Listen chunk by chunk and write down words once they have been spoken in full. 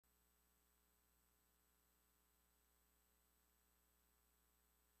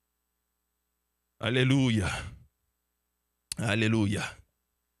Hallelujah. Hallelujah.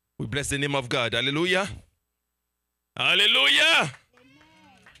 We bless the name of God. Hallelujah. Hallelujah.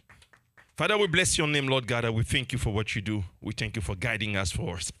 Father, we bless your name, Lord God, and we thank you for what you do. We thank you for guiding us,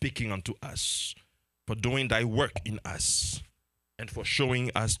 for speaking unto us, for doing thy work in us, and for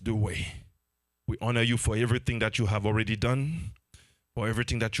showing us the way. We honor you for everything that you have already done, for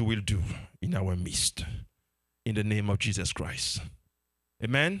everything that you will do in our midst. In the name of Jesus Christ.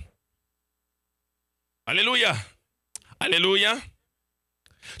 Amen. Hallelujah. Hallelujah.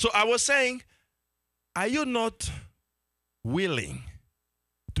 So I was saying, are you not willing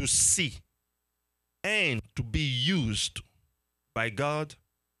to see and to be used by God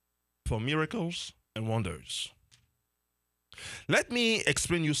for miracles and wonders? Let me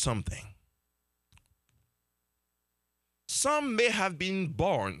explain you something. Some may have been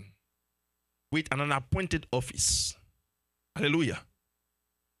born with an unappointed office. Hallelujah.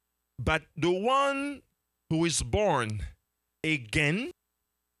 But the one who is born again,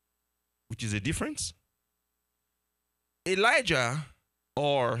 which is a difference, Elijah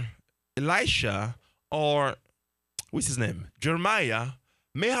or Elisha or what's his name? Jeremiah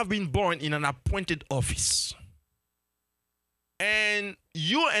may have been born in an appointed office. And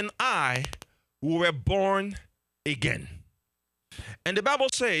you and I were born again. And the Bible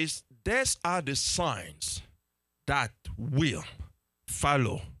says, these are the signs that will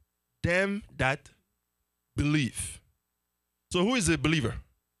follow them that believe. So who is a believer?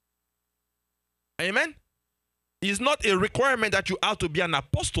 Amen? It's not a requirement that you have to be an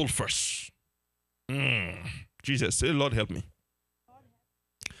apostle first. Jesus, say, Lord, help me.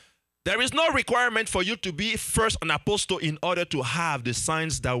 There is no requirement for you to be first an apostle in order to have the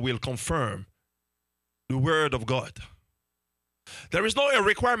signs that will confirm the word of God. There is no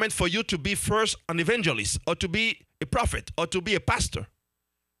requirement for you to be first an evangelist or to be a prophet or to be a pastor.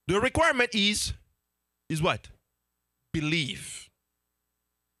 The requirement is what? Believe.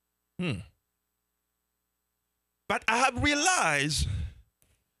 But I have realized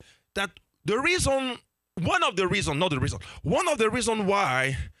that one of the reasons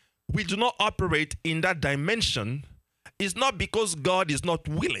why we do not operate in that dimension is not because God is not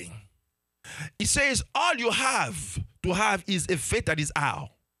willing. He says all you have to have is a faith that is ours.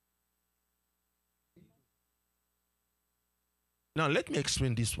 Now let me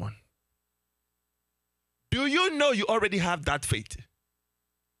explain this one. Do you know you already have that faith?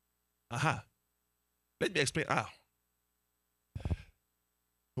 Let me explain how.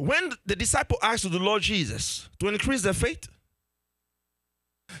 When the disciple asked the Lord Jesus to increase their faith,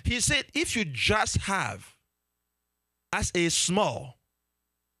 he said, if you just have as a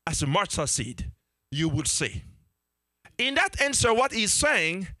mustard seed, you would say. In that answer, what he's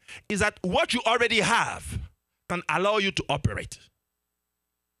saying is that what you already have can allow you to operate.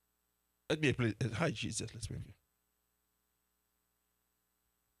 Let me play. Hi, Jesus. Let's pray.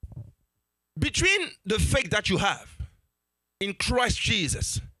 Between the faith that you have in Christ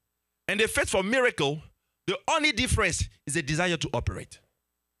Jesus and the faith for miracle, the only difference is the desire to operate.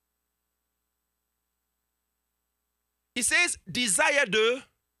 He says, desire the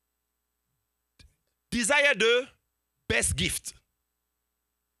best gift.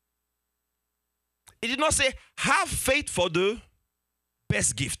 It did not say, have faith for the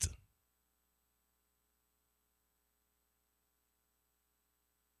best gift.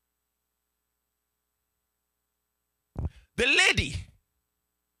 The lady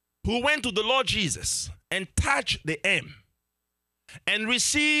who went to the Lord Jesus and touched the hem and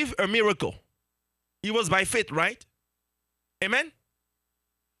received a miracle, it was by faith, right? Amen?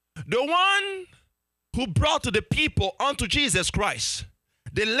 The one who brought the people unto Jesus Christ,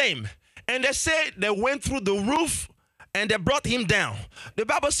 the lame, and they said they went through the roof and they brought him down. The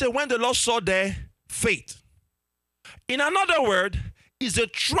Bible said when the Lord saw their faith, in another word, is a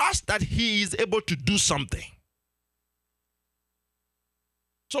trust that he is able to do something.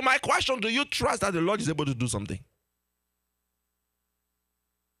 So my question, do you trust that the Lord is able to do something?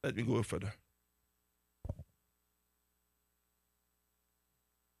 Let me go further.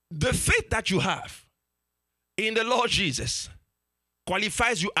 The faith that you have in the Lord Jesus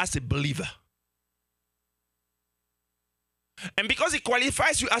qualifies you as a believer. And because it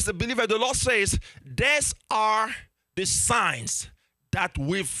qualifies you as a believer, the Lord says, these are the signs that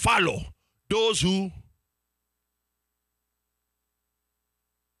will follow those who.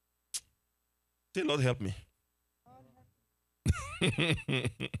 Say, Lord, help me.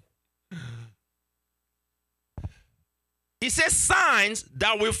 He says signs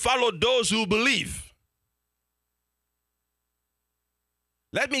that will follow those who believe.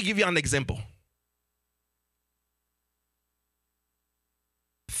 Let me give you an example.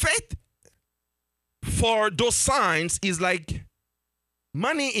 Faith for those signs is like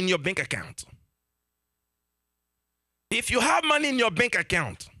money in your bank account. If you have money in your bank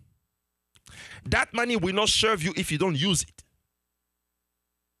account, that money will not serve you if you don't use it.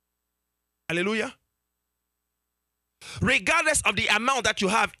 Hallelujah. Regardless of the amount that you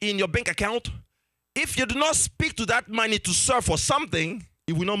have in your bank account, if you do not speak to that money to serve for something,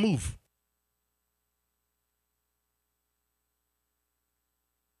 it will not move.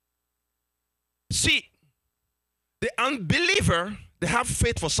 See, the unbeliever, they have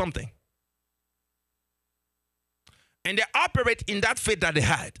faith for something. And they operate in that faith that they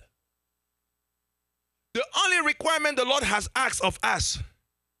had. The only requirement the Lord has asked of us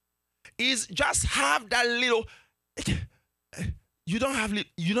is just have that little. You don't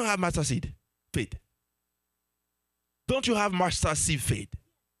have mustard seed faith. Don't you have mustard seed faith?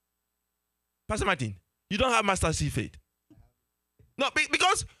 Pastor Martin, you don't have mustard seed faith. No,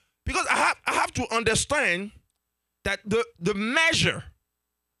 because I have to understand that the measure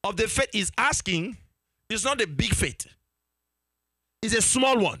of the faith is asking is not a big faith. It's a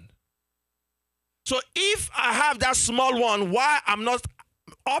small one. So if I have that small one, why I'm not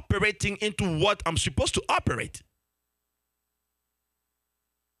operating into what I'm supposed to operate?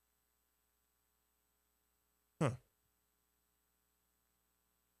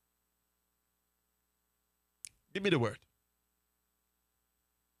 Give me the word.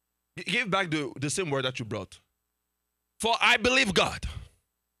 Give back the same word that you brought. For I believe God.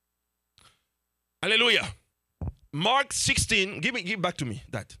 Hallelujah. Mark 16. Give back to me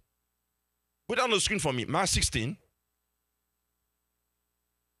that. Put it on the screen for me. Mark 16.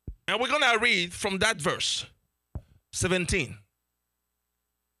 And we're going to read from that verse 17.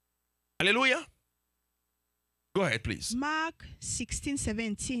 Hallelujah. Go ahead, please. Mark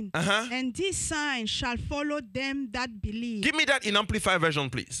 16:17. And this sign shall follow them that believe. Give me that in Amplified version,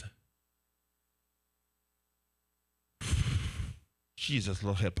 please. Jesus,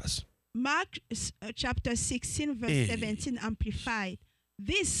 Lord, help us. Mark chapter 16, verse 17, Amplified.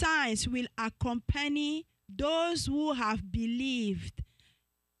 These signs will accompany those who have believed.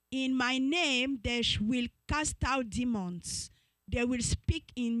 In my name they will cast out demons. They will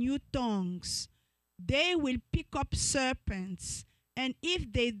speak in new tongues. They will pick up serpents, and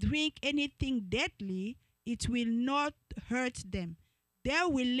if they drink anything deadly, it will not hurt them. They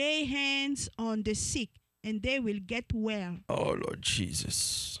will lay hands on the sick, and they will get well. Oh, Lord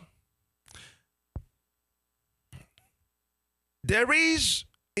Jesus. There is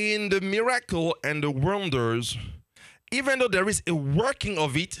in the miracle and the wonders, even though there is a working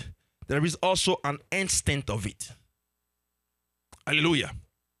of it, there is also an instant of it. Hallelujah.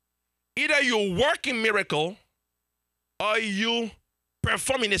 Either you work in miracle or you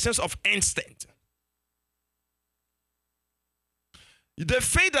perform in a sense of instant. The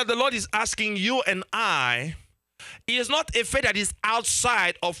faith that the Lord is asking you and I is not a faith that is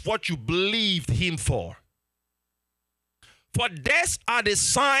outside of what you believed Him for. For these are the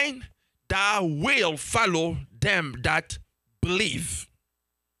signs that will follow them that believe.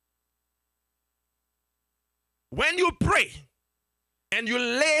 When you pray and you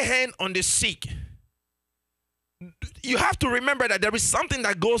lay hand on the sick, you have to remember that there is something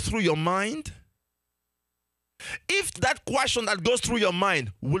that goes through your mind. If that question that goes through your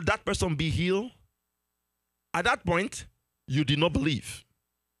mind, will that person be healed? At that point, you did not believe.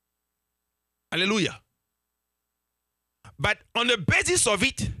 Hallelujah. But on the basis of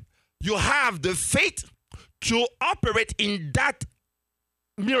it, you have the faith to operate in that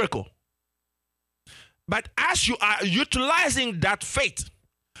miracle. But as you are utilizing that faith,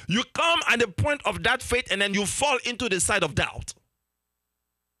 you come at the point of that faith and then you fall into the side of doubt.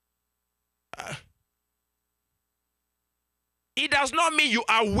 It does not mean you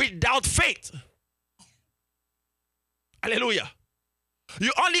are without faith. Hallelujah.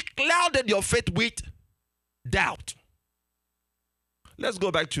 You only clouded your faith with doubt. Let's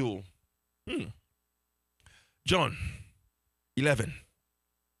go back to John 11.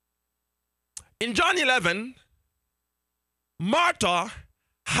 In John 11, Martha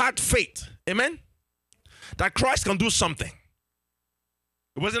had faith, amen, that Christ can do something.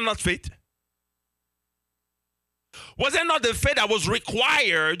 Was it not faith? Was it not the faith that was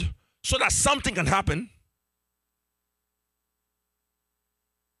required so that something can happen?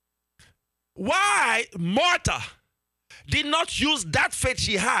 Why Martha did not use that faith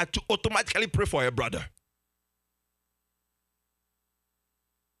she had to automatically pray for her brother?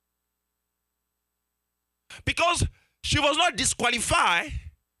 Because she was not disqualified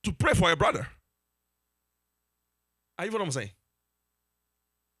to pray for her brother. Are you what I'm saying?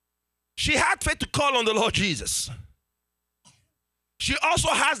 She had faith to call on the Lord Jesus. she also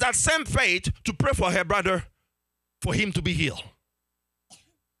has that same faith to pray for her brother for him to be healed.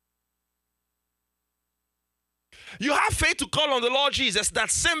 You have faith to call on the Lord Jesus. That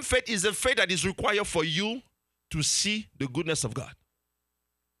same faith is the faith that is required for you to see the goodness of God,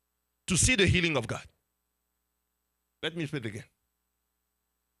 to see the healing of God. Let me say it again.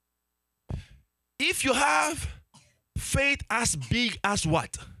 If you have faith as big as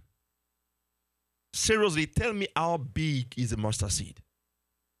what? Seriously, tell me how big is a mustard seed?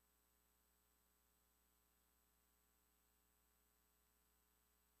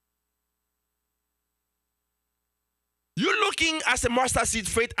 You're looking at a mustard seed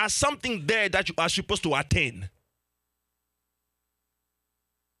faith as something there that you are supposed to attain.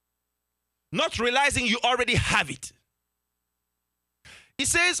 Not realizing you already have it. It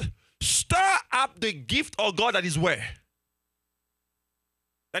says, stir up the gift of God that is where?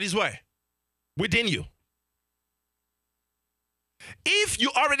 That is where? Within you. If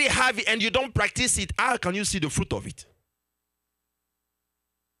you already have it and you don't practice it, how can you see the fruit of it?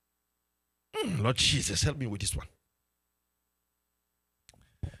 Lord Jesus, help me with this one.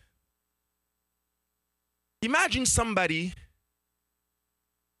 Imagine somebody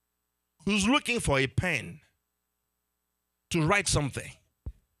who's looking for a pen to write something,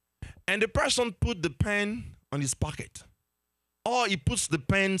 and the person put the pen on his pocket, or he puts the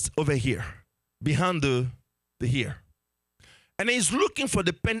pens over here, behind the ear, and he's looking for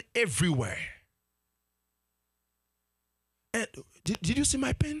the pen everywhere. And did you see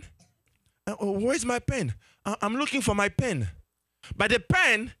my pen? Where's my pen? I'm looking for my pen. But the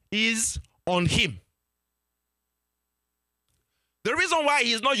pen is on him. The reason why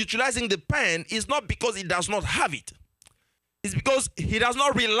he is not utilizing the pen is not because he does not have it. It's because he does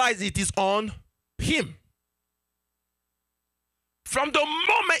not realize it is on him. From the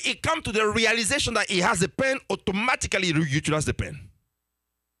moment he comes to the realization that he has a pen, automatically he utilizes the pen.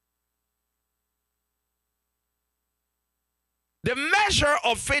 The measure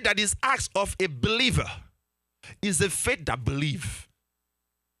of faith that is asked of a believer is the faith that believes.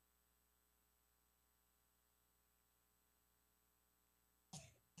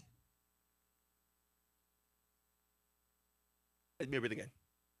 Let me read it again.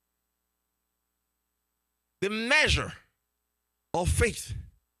 The measure of faith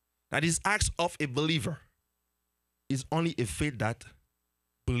that is asked of a believer is only a faith that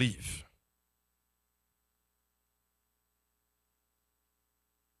believes.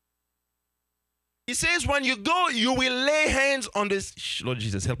 He says, when you go, you will lay hands on the, Lord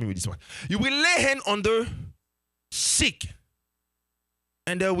Jesus, help me with this one. You will lay hands on the sick,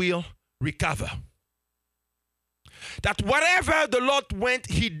 and they will recover. That wherever the Lord went,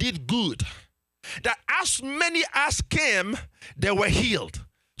 he did good. That as many as came, they were healed.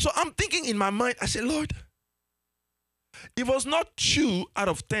 So I'm thinking in my mind, I said, Lord, it was not 2 out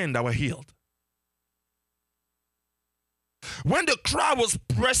of 10 that were healed. When the crowd was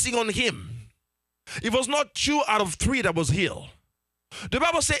pressing on him, it was not 2 out of 3 that was healed. The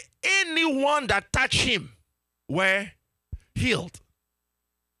Bible says anyone that touched him were healed.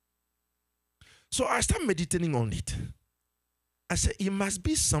 So I started meditating on it. I said, it must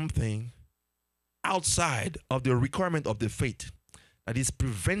be something outside of the requirement of the faith that is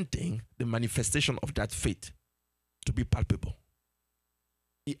preventing the manifestation of that faith to be palpable.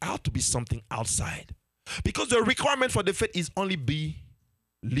 It ought to be something outside. Because the requirement for the faith is only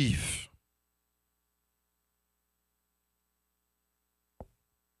believe.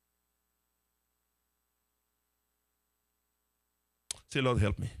 Say, Lord,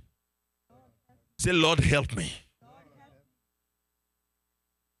 help me. Say, Lord, help me.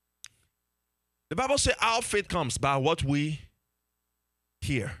 The Bible says our faith comes by what we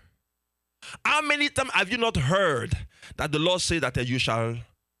hear. How many times have you not heard that the Lord said that you shall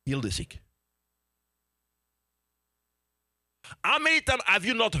heal the sick? How many times have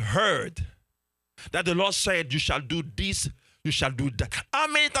you not heard that the Lord said you shall do this, you shall do that? How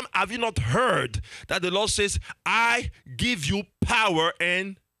many times have you not heard that the Lord says, I give you power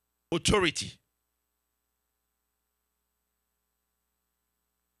and authority?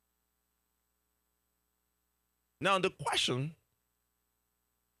 Now the question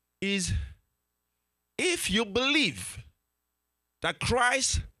is, if you believe that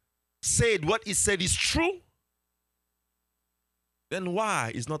Christ said what he said is true, then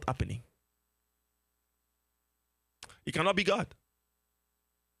why is not happening? It cannot be God.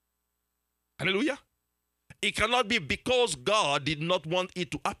 Hallelujah. It cannot be because God did not want it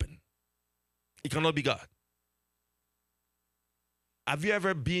to happen. It cannot be God. Have you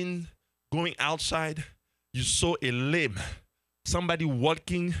ever been going outside? You saw a lame, somebody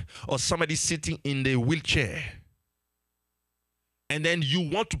walking or somebody sitting in the wheelchair. and then you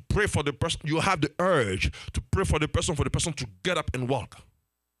want to pray for the person, you have the urge to pray for the person to get up and walk.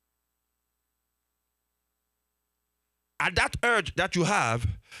 And that urge that you have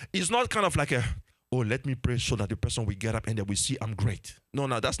is not kind of like oh, let me pray so that the person will get up and they will see I'm great. No,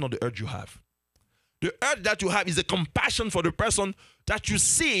 that's not the urge you have. The urge that you have is a compassion for the person that you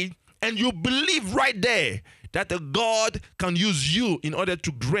see, and you believe right there that the God can use you in order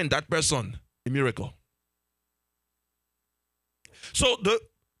to grant that person a miracle. So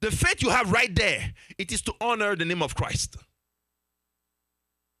the faith you have right there, it is to honor the name of Christ.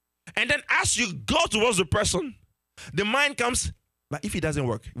 And then as you go towards the person, the mind comes, but if it doesn't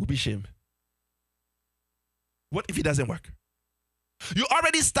work, it will be shame. What if it doesn't work? You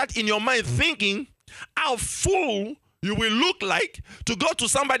already start in your mind thinking how fool you will look like to go to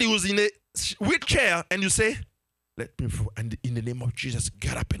somebody who's in a wheelchair and you say, let me, and in the name of Jesus,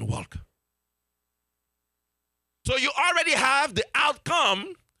 get up and walk. So you already have the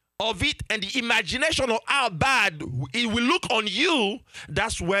outcome of it and the imagination of how bad it will look on you.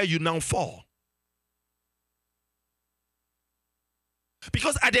 That's where you now fall.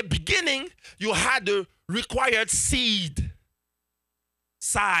 Because at the beginning, you had the required seed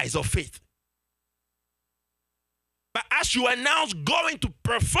size of faith. But as you are now going to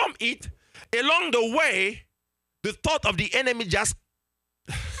perform it, along the way, the thought of the enemy just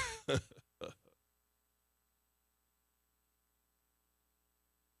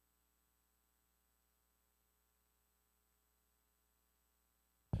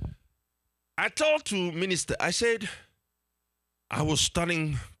I told to minister, I said, I was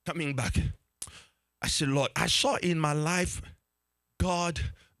coming back. I said, Lord, I saw in my life God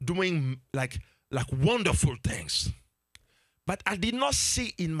doing like wonderful things. But I did not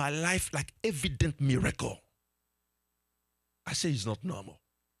see in my life like evident miracle. I say it's not normal.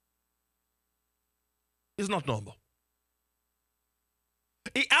 It's not normal.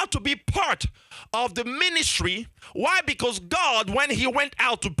 It had to be part of the ministry. Why? Because God, when he went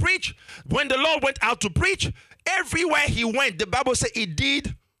out to preach, when the Lord went out to preach, everywhere he went, the Bible says he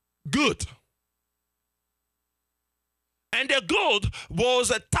did good. And the good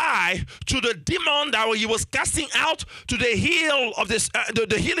was a tie to the demon that he was casting out, to the heal of this,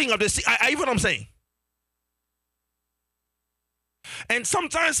 the healing of the sick. I even what I'm saying. And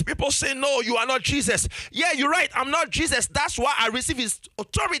sometimes people say, no, you are not Jesus. Yeah, you're right. I'm not Jesus. That's why I receive his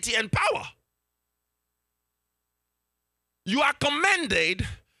authority and power. You are commended.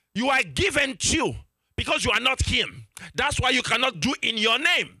 You are given to because you are not him. That's why you cannot do in your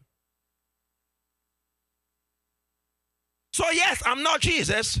name. So yes, I'm not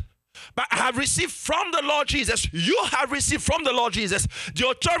Jesus, but I have received from the Lord Jesus. You have received from the Lord Jesus the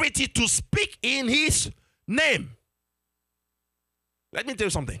authority to speak in his name. Let me tell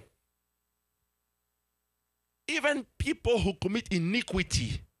you something. Even people who commit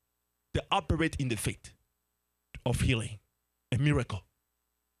iniquity, they operate in the faith of healing, a miracle.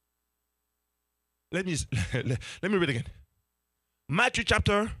 Let me read again. Matthew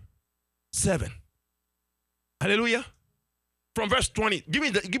chapter 7. Hallelujah. From verse 20. Give me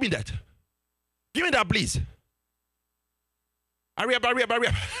that. Give me that, please. Hurry up.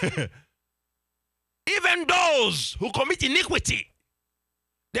 Even those who commit iniquity,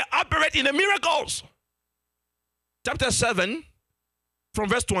 they operate in the miracles. Chapter 7, from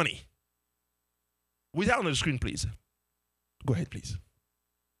verse 20. Without on the screen, please. Go ahead, please.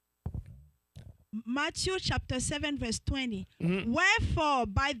 Matthew chapter 7, verse 20. Mm-hmm. Wherefore,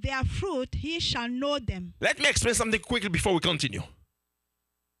 by their fruit he shall know them. Let me explain something quickly before we continue.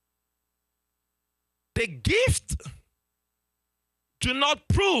 The gift do not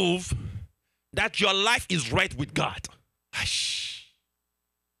prove that your life is right with God.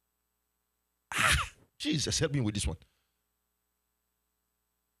 Jesus, help me with this one.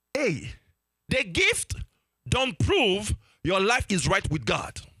 Hey, the gift don't prove your life is right with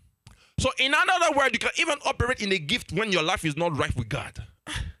God. So in another word, you can even operate in a gift when your life is not right with God.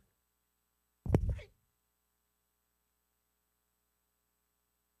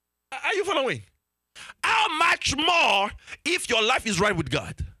 Are you following? How much more if your life is right with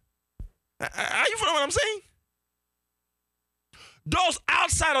God? Are you following what I'm saying? Those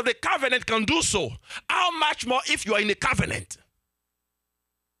outside of the covenant can do so. How much more if you are in a covenant?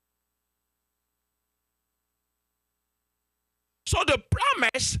 So the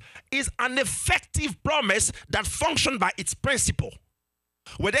promise is an effective promise that functions by its principle.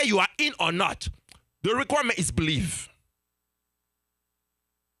 Whether you are in or not, the requirement is belief.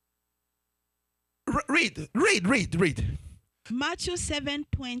 Read. Matthew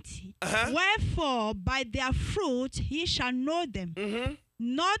 7:20. Wherefore by their fruit he shall know them. Mm-hmm.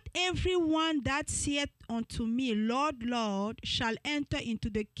 Not everyone that saith unto me, Lord, Lord, shall enter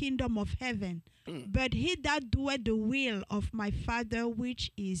into the kingdom of heaven, but he that doeth the will of my Father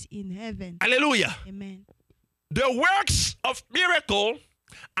which is in heaven. Hallelujah. Amen. The works of miracle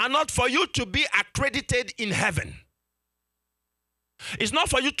are not for you to be accredited in heaven. It's not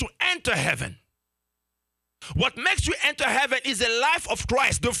for you to enter heaven. What makes you enter heaven is the life of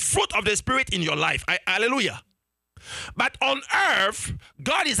Christ, the fruit of the Spirit in your life. Hallelujah. But on earth,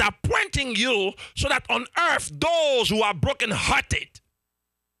 God is appointing you so that on earth, those who are brokenhearted,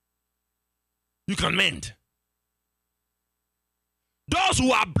 you can mend. Those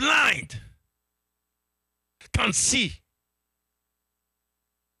who are blind can see.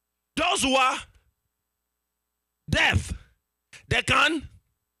 Those who are deaf, they can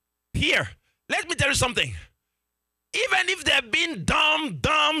hear. Let me tell you something. Even if they've been dumb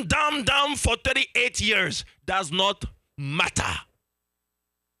for 38 years, does not matter.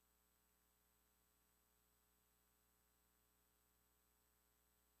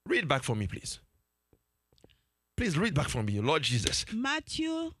 Read back for me, please. Please read back for me, Lord Jesus.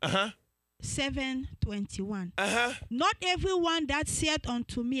 Matthew 7:21. Not everyone that saith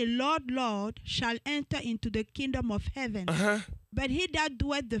unto me, Lord, Lord, shall enter into the kingdom of heaven, but he that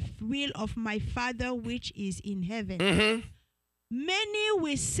doeth the will of my Father which is in heaven. Many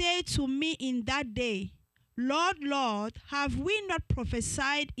will say to me in that day, Lord, Lord, have we not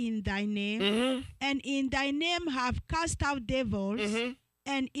prophesied in thy name, and in thy name have cast out devils,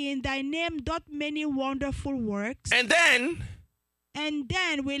 and in thy name doth many wonderful works? And then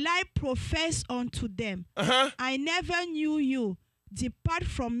will I profess unto them, I never knew you. Depart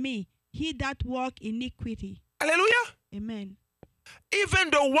from me, he that work iniquity. Hallelujah. Amen. Even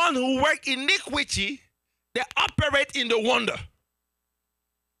the one who work iniquity, they operate in the wonder.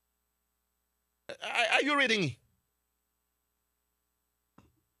 Are you reading?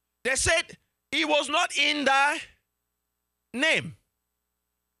 They said, it was not in thy name.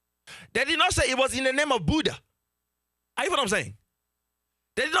 They did not say it was in the name of Buddha. Are you what I'm saying?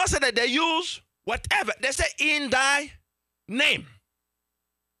 They did not say that they use whatever. They said in thy name.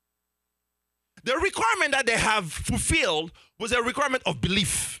 The requirement that they have fulfilled was a requirement of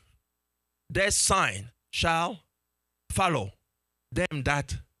belief. Their sign shall follow them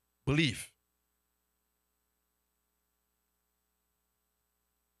that believe.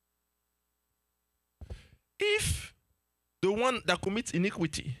 If the one that commits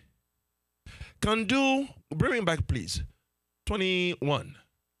iniquity can do, bring me back please, 21.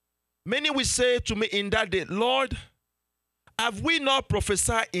 Many will say to me in that day, Lord, have we not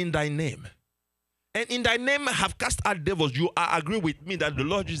prophesied in thy name? And in thy name have cast out devils. You are agree with me that the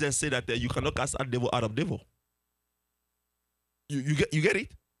Lord Jesus said that you cannot cast out devil out of devil. You get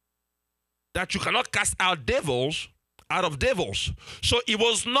it? That you cannot cast out devils out of devils. So it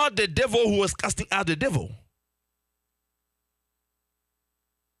was not the devil who was casting out the devil.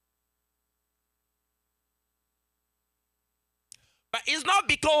 But it's not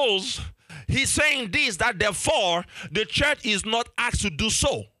because he's saying this that therefore the church is not asked to do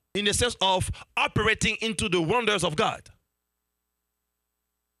so, in the sense of operating into the wonders of God.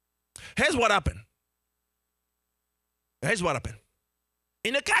 Here's what happened.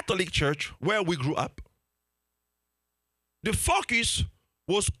 In the Catholic Church where we grew up, the focus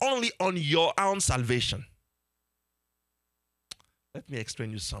was only on your own salvation. Let me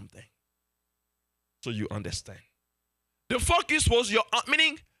explain you something so you understand. The focus was your,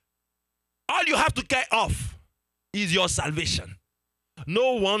 meaning all you have to care of is your salvation.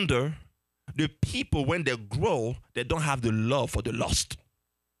 No wonder the people, when they grow, they don't have the love for the lost.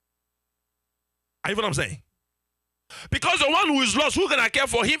 Are you what I'm saying? Because the one who is lost, who can I care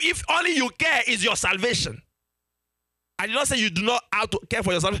for him if only you care is your salvation? I did not say you do not have to care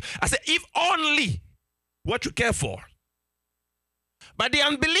for your salvation. I said if only what you care for. But the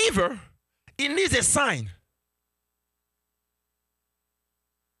unbeliever, he needs a sign.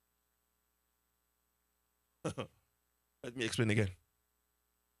 Let me explain again.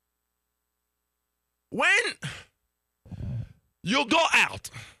 When you go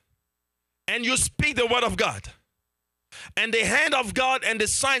out and you speak the word of God, and the hand of God and the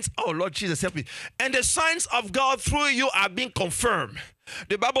signs, oh Lord Jesus, help me. And the signs of God through you are being confirmed.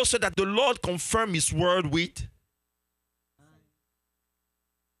 The Bible said that the Lord confirmed his word with.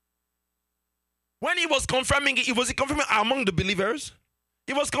 When he was confirming it, was he confirming among the believers?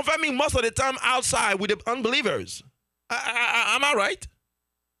 He was confirming most of the time outside with the unbelievers. Am I right?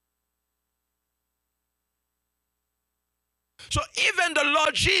 So even the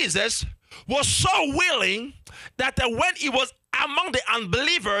Lord Jesus was so willing that when he was among the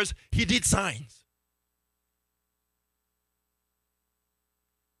unbelievers, he did signs.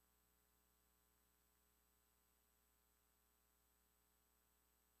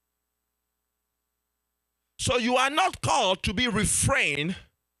 So you are not called to be refrained,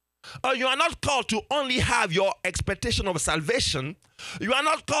 or you are not called to only have your expectation of salvation. You are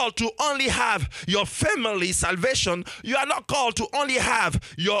not called to only have your family salvation. You are not called to only have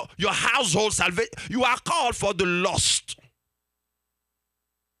your household salvation. You are called for the lost.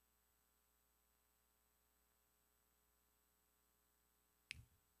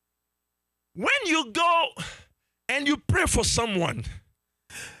 When you go and you pray for someone,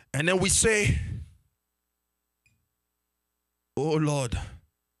 and then we say, oh Lord,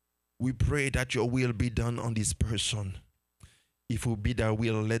 we pray that your will be done on this person. If it will be thy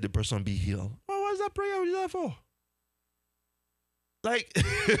will, let the person be healed. Oh, what's that prayer there for? Like,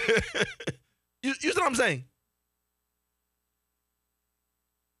 you see what I'm saying?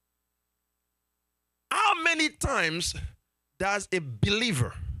 How many times does a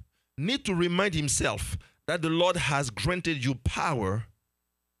believer need to remind himself that the Lord has granted you power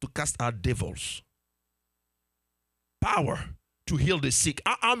to cast out devils? Power to heal the sick.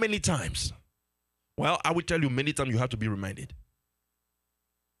 How many times? Well, I will tell you, many times you have to be reminded.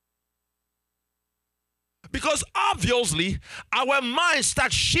 Because obviously, our minds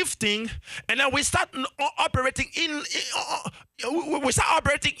start shifting, and then we start operating into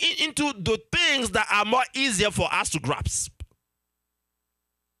the things that are more easier for us to grasp.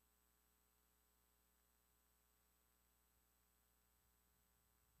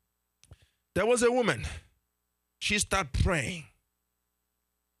 There was a woman. She started praying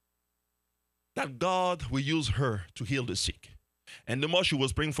that God will use her to heal the sick. And the more she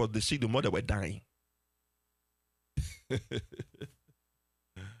was praying for the sick, the more they were dying.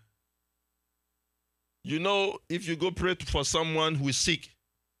 You know, if you go pray for someone who is sick,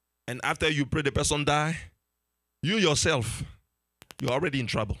 and after you pray the person die, you yourself, you're already in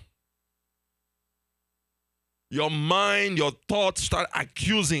trouble. Your mind, your thoughts start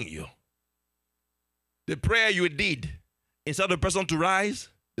accusing you. The prayer you did, instead of the person to rise,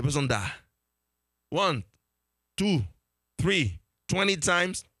 the person die. 1, 2, 3, 20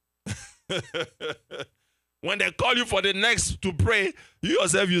 times. When they call you for the next to pray, you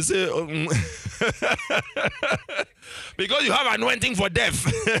yourself, you say, because you have anointing for death.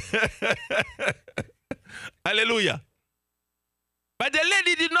 Hallelujah. But the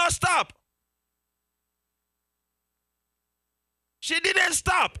lady did not stop. She didn't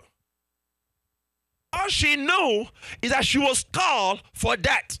stop. All she knew is that she was called for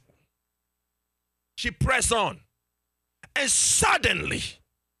that. She pressed on. And suddenly,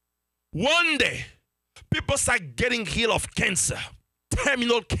 one day, people start getting healed of cancer,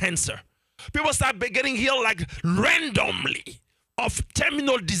 terminal cancer. People start getting healed like randomly of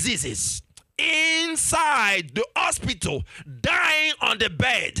terminal diseases. Inside the hospital, dying on the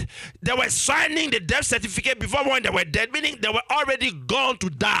bed. They were signing the death certificate before when they were dead, meaning they were already gone to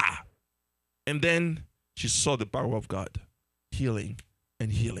die. And then she saw the power of God, healing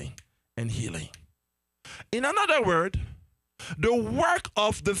and healing and healing. In another word, the work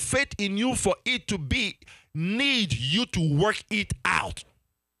of the faith in you for it to be, need you to work it out.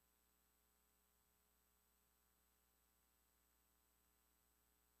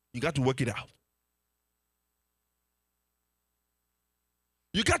 You got to work it out.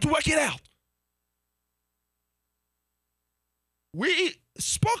 You got to work it out. We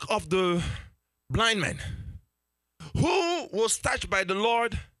spoke of the blind man who was touched by the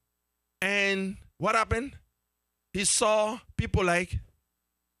Lord, and what happened? He saw people like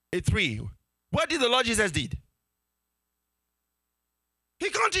a tree. What did the Lord Jesus did?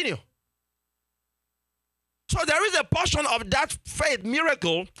 He continued. So there is a portion of that faith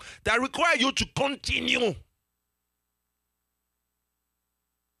miracle that requires you to continue.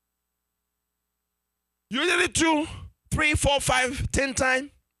 You did it 2, 3, 4, 5, 10 times,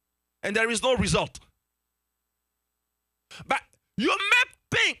 and there is no result. But you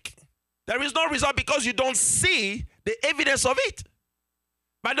may think there is no result because you don't see the evidence of it.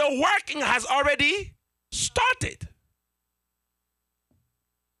 But the working has already started.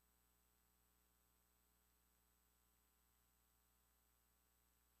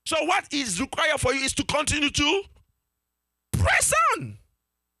 So what is required for you is to continue to press on.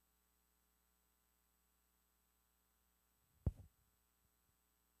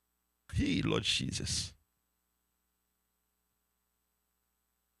 Hey, Lord Jesus.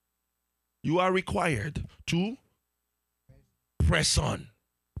 You are required to press on.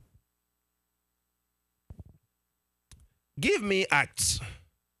 Give me Acts.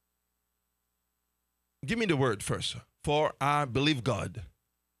 Give me the word first. For I believe God.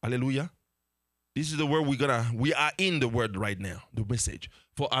 Hallelujah. This is the word we are in the word right now, the message.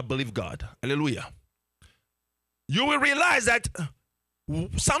 For I believe God. Hallelujah. You will realize that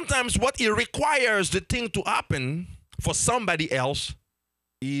sometimes what it requires the thing to happen for somebody else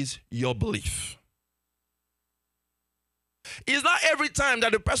is your belief. It's not every time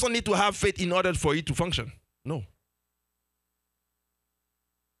that the person needs to have faith in order for it to function. No.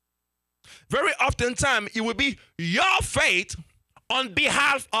 Very often time, it will be your faith on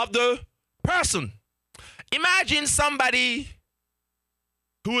behalf of the person. Imagine somebody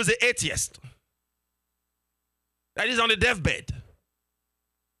who is an atheist that is on the deathbed.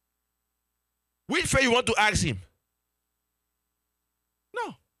 Which faith you want to ask him?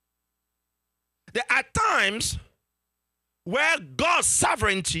 No. There are times where God's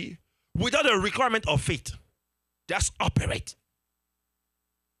sovereignty, without a requirement of faith, just operate.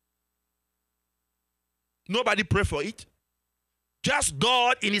 Nobody pray for it. Just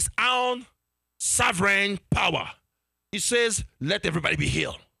God in his own sovereign power. He says, let everybody be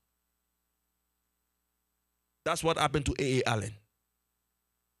healed. That's what happened to A.A. Allen.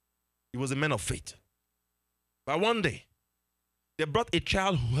 He was a man of faith. But one day, they brought a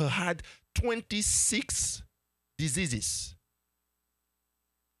child who had 26 diseases.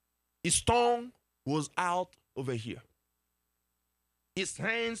 His tongue was out over here. His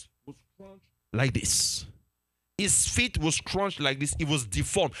hands was crunched like this. His feet was crunched like this. It was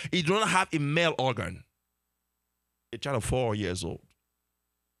deformed. He did not have a male organ. A child of 4 years old.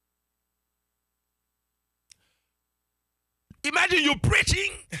 Imagine you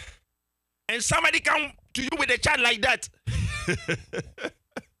preaching and somebody come to you with a child like that.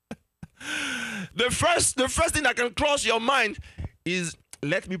 The first thing that can cross your mind is,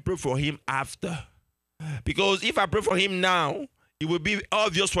 let me pray for him after. Because if I pray for him now, it will be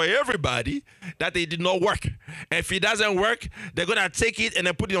obvious for everybody that it did not work. And if it doesn't work, they're going to take it and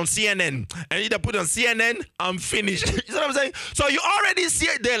then put it on CNN. And if they put it on CNN, I'm finished. You know what I'm saying? So you already see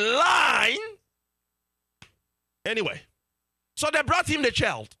the line. Anyway, so they brought him the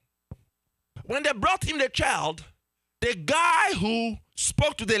child. When they brought him the child, the guy who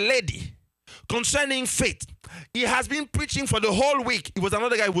spoke to the lady concerning faith, he has been preaching for the whole week. It was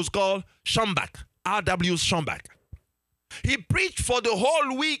another guy who was called Schambach, R.W. Schambach. He preached for the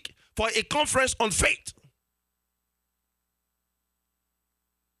whole week for a conference on faith.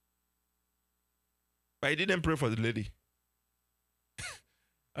 But he didn't pray for the lady.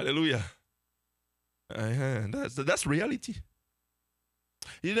 Hallelujah. That's reality.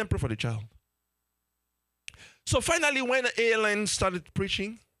 He didn't pray for the child. So finally, when Alan started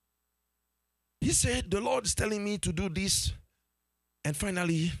preaching, he said, the Lord is telling me to do this. And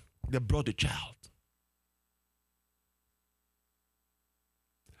finally, they brought the child.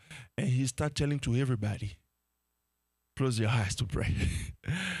 And he started telling to everybody, close your eyes to pray.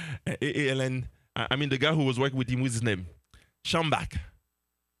 And Alan, the guy who was working with him, what's his name? Schambach.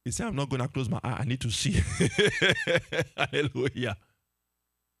 He said, I'm not going to close my eye. I need to see. Hallelujah.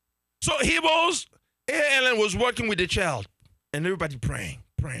 So Alan was working with the child. And everybody praying.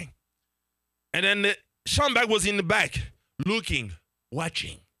 And then Schambach was in the back, looking,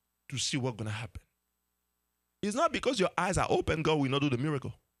 watching to see what's going to happen. It's not because your eyes are open, God will not do the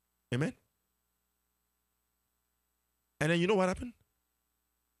miracle. Amen? And then you know what happened?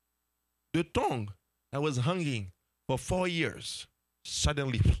 The tongue that was hanging for 4 years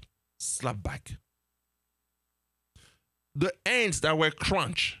suddenly slapped back. The ends that were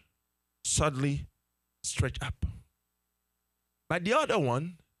crunched suddenly stretched up. But the other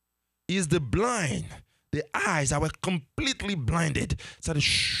one is the blind. The eyes that were completely blinded started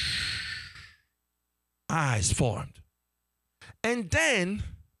eyes formed. And then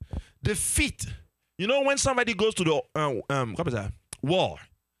the feet. You know when somebody goes to the war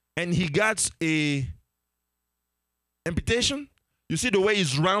and he gets a amputation, you see the way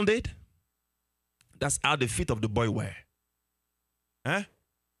it's rounded? That's how the feet of the boy were. Huh?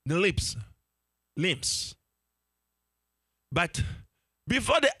 The limbs. But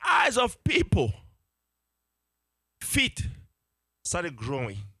before the eyes of people, feet started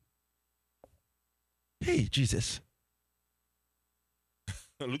growing. Hey, Jesus.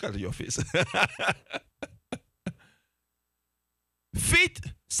 Look at your face. Feet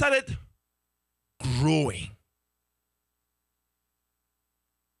started growing.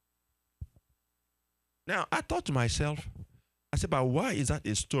 Now, I thought to myself, I said, but why is that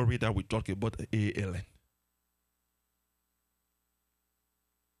a story that we talk about Ellen?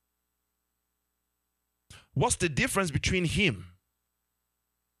 What's the difference between him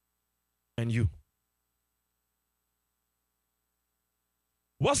and you?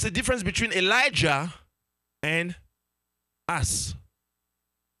 What's the difference between Elijah and us?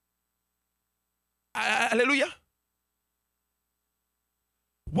 Hallelujah.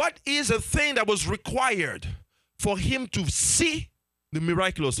 What is the thing that was required for him to see The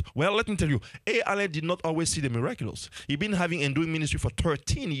miraculous. Well, let me tell you, A. Allen did not always see the miraculous. He'd been having and doing ministry for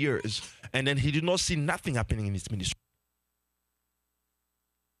 13 years, and then he did not see nothing happening in his ministry.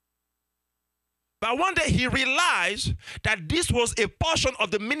 But one day he realized that this was a portion of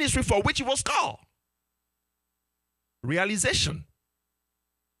the ministry for which he was called. Realization.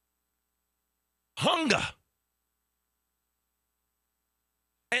 Hunger.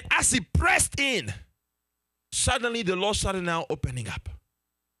 And as he pressed in, suddenly the Lord started now opening up.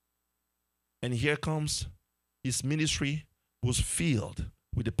 And here comes his ministry was filled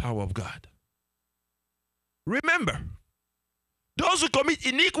with the power of God. Remember, those who commit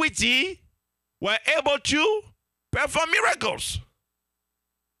iniquity were able to perform miracles.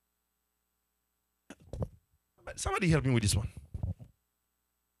 Somebody help me with this one.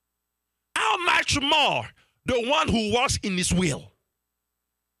 How much more the one who walks in his will?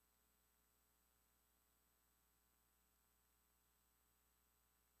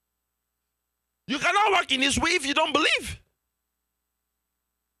 You cannot walk in his way if you don't believe.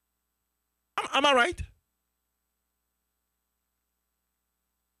 Am I right?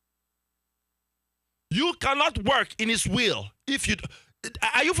 You cannot work in his will if you...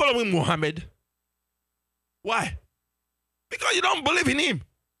 Are you following Muhammad? Why? Because you don't believe in him.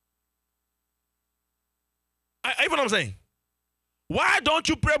 I what I'm saying. Why don't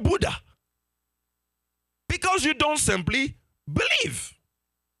you pray Buddha? Because you don't simply believe.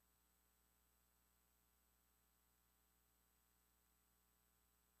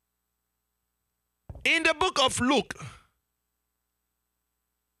 In the book of Luke,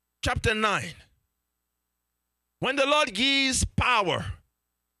 chapter 9, when the Lord gives power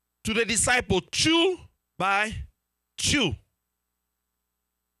to the disciple two by two,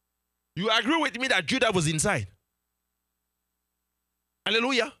 you agree with me that Judah was inside?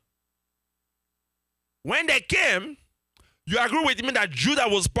 Hallelujah. When they came, you agree with me that Judah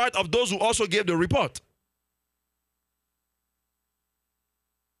was part of those who also gave the report?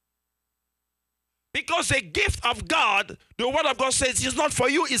 Because the gift of God, the word of God says, it's not for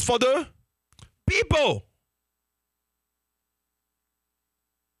you, it's for the people.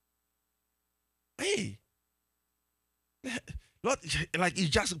 Hey, Lord, like it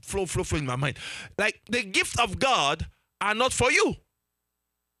just flow in my mind. Like the gift of God are not for you.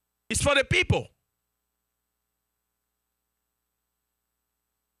 It's for the people.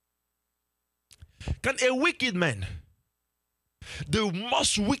 Can a wicked man, the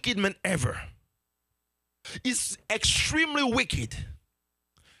most wicked man ever, is extremely wicked,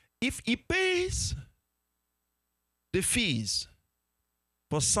 if he pays the fees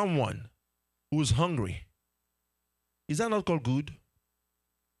for someone who's hungry, is that not called good?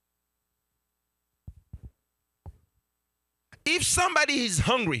 If somebody is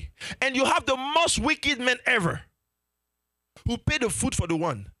hungry and you have the most wicked man ever who pay the food for the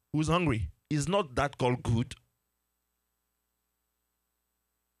one who's hungry, is not that called good?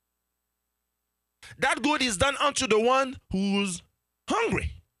 That good is done unto the one who's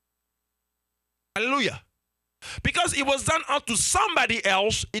hungry. Hallelujah. Because it was done unto somebody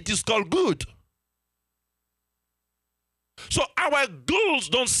else, it is called good. So our goods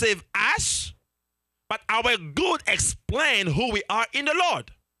don't save us, but our good explain who we are in the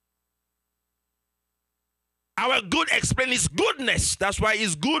Lord. Our good explain his goodness. That's why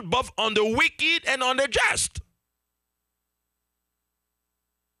he's good both on the wicked and on the just.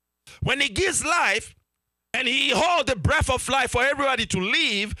 When he gives life and he holds the breath of life for everybody to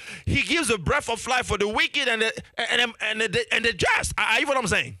live, he gives the breath of life for the wicked and the just. Are you what I'm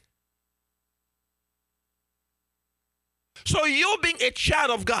saying? So you being a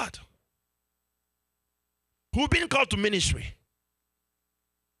child of God, who've been called to ministry,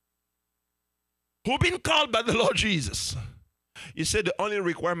 who've been called by the Lord Jesus, he said the only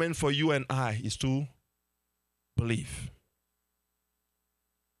requirement for you and I is to believe.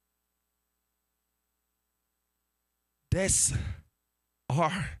 These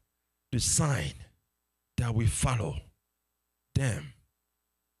are the sign that we follow them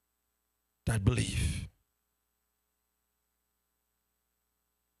that believe.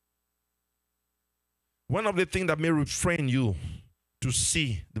 One of the things that may refrain you to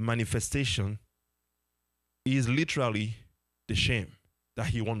see the manifestation is literally the shame that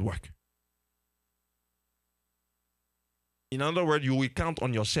he won't work. In other words, you will count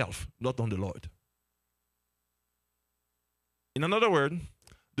on yourself, not on the Lord. In another word,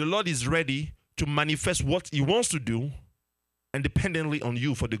 the Lord is ready to manifest what he wants to do independently on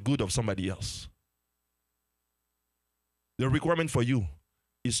you for the good of somebody else. The requirement for you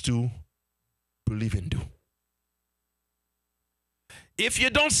is to believe and do. If you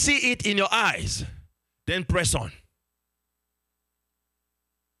don't see it in your eyes, then press on.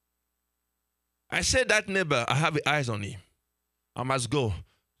 I said that neighbor, I have eyes on him. I must go.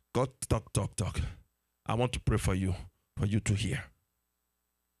 God, talk. I want to pray for you to hear.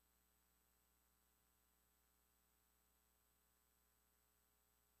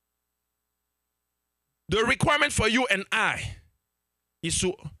 The requirement for you and I is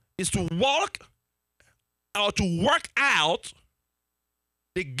to walk or to work out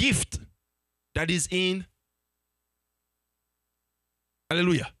the gift that is in.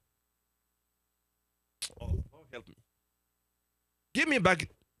 Hallelujah. Oh, help me. Give me back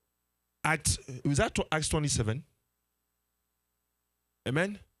Acts. Was that Acts 27?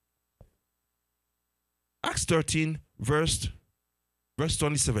 Amen. Acts 13, verse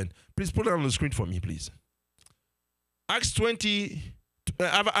 27. Please put it on the screen for me, please. Acts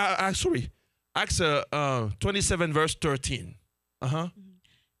 27, verse 13.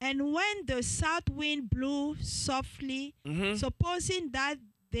 And when the south wind blew softly, supposing that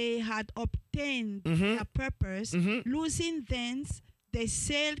they had obtained their purpose, losing thence, they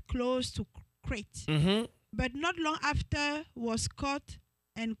sailed close to Crete. But not long after was caught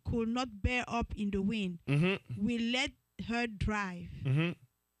and could not bear up in the wind. We let her drive.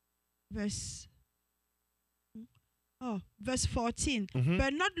 Verse 14.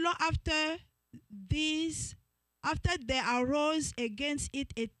 But not long after this, after there arose against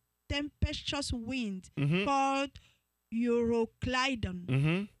it a tempestuous wind called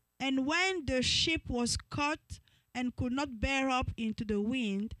Euroclydon. And when the ship was caught and could not bear up into the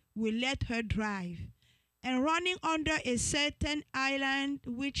wind, we let her drive. And running under a certain island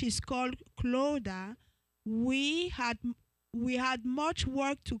which is called Clauda, we had much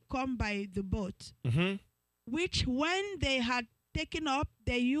work to come by the boat, which when they had taken up,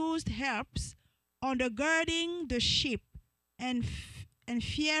 they used helps undergirding the ship, and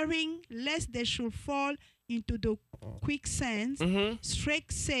fearing lest they should fall into the quicksands,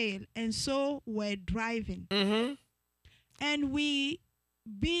 strake sail, and so were driving. And we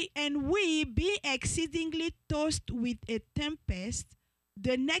being exceedingly tossed with a tempest,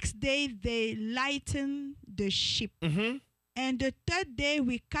 the next day they lightened the ship. And the third day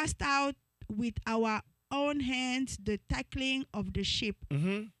we cast out with our own hands the tackling of the ship.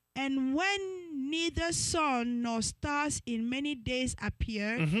 And when neither sun nor stars in many days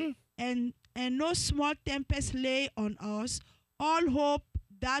appeared, and no small tempest lay on us, all hope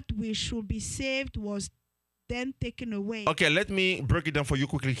that we should be saved was then taken away. Okay, let me break it down for you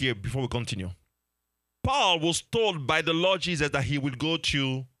quickly here before we continue. Paul was told by the Lord Jesus that he would go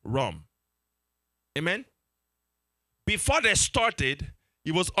to Rome. Amen? Before they started,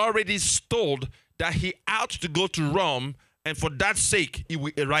 he was already told that he ought to go to Rome, and for that sake, he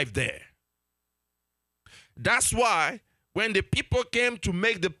will arrive there. That's why when the people came to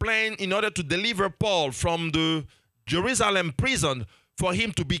make the plan in order to deliver Paul from the Jerusalem prison for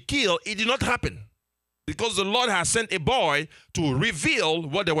him to be killed, it did not happen, because the Lord has sent a boy to reveal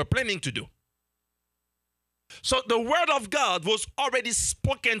what they were planning to do. So the word of God was already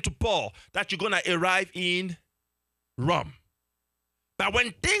spoken to Paul that you're going to arrive in Rome. But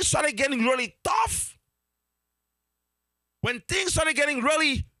when things started getting really tough, when things started getting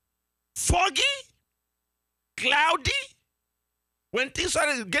really foggy, cloudy, when things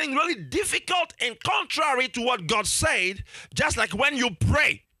started getting really difficult and contrary to what God said, just like when you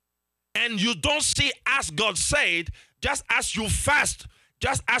pray and you don't see as God said, just as you fast,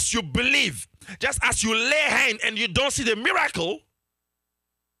 just as you believe, just as you lay hand and you don't see the miracle,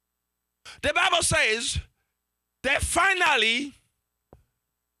 the Bible says that finally,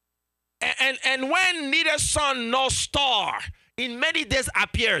 and when neither sun nor star in many days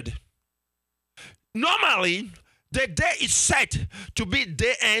appeared. Normally, the day is set to be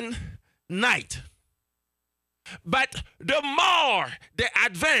day and night. But the more they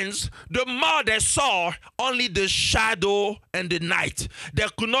advanced, the more they saw only the shadow and the night. They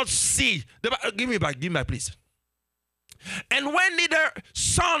could not see. Give me back, please. And when neither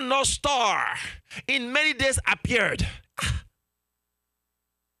sun nor star in many days appeared.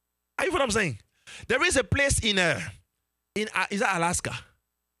 Are you what I'm saying? There is a place in is that Alaska,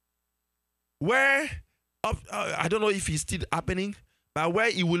 where I don't know if it's still happening, but where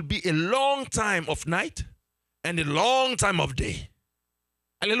it will be a long time of night and a long time of day.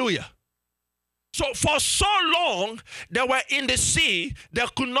 Hallelujah. So for so long they were in the sea, they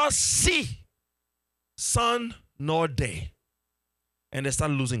could not see sun nor day, and they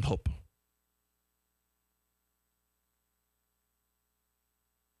started losing hope.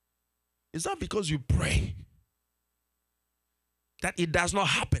 It's not because you pray that it does not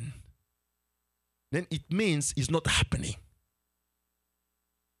happen. Then it means it's not happening.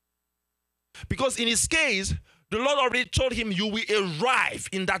 Because in his case, the Lord already told him, you will arrive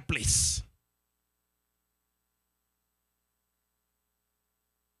in that place.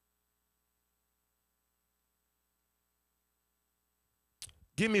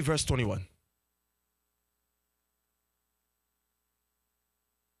 Give me verse 21.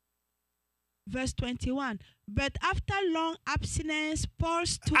 Verse 21. But after long abstinence, Paul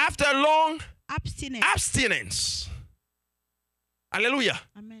stood. After long abstinence. Hallelujah.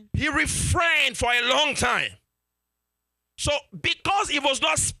 Amen. He refrained for a long time. So because he was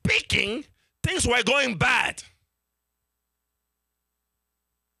not speaking, things were going bad.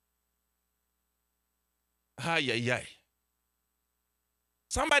 Ay, ay, ay.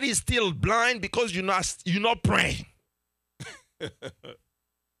 Somebody is still blind because you're not praying.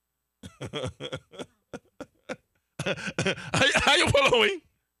 Are you following?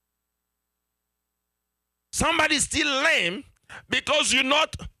 Somebody's still lame because you're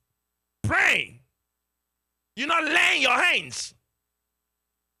not praying. You're not laying your hands.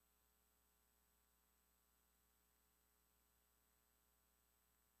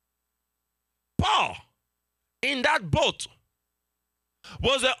 Paul, in that boat,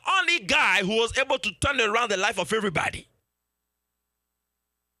 was the only guy who was able to turn around the life of everybody.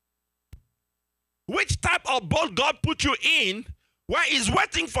 Which type of boat God put you in where He's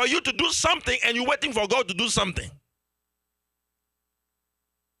waiting for you to do something and you're waiting for God to do something?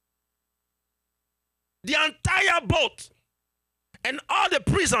 The entire boat and all the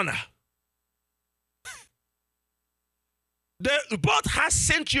prisoner. The boat has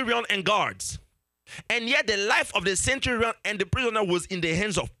centurion and guards. And yet the life of the centurion and the prisoner was in the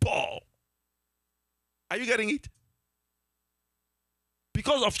hands of Paul. Are you getting it?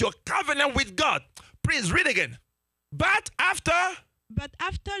 Because of your covenant with God. Please read again. But after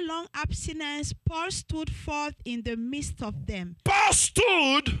long abstinence, Paul stood forth in the midst of them. Paul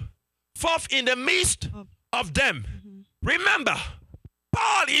stood forth in the midst of them. Mm-hmm. Remember,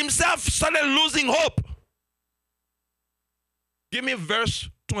 Paul himself started losing hope. Give me verse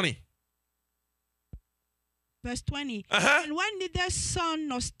 20. Verse 20. And when neither sun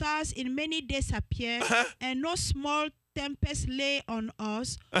nor stars in many days appeared, and no small tempest lay on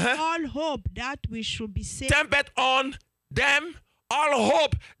us, all hope that we should be saved. Tempest on them, all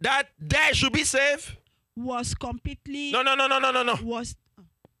hope that they should be saved. Was completely. No. Was.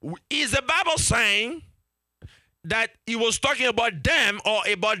 Is the Bible saying that he was talking about them or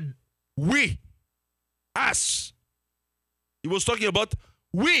about we, us? He was talking about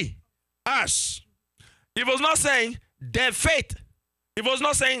we, us. He was not saying their faith. He was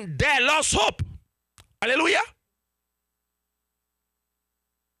not saying they lost hope. Hallelujah.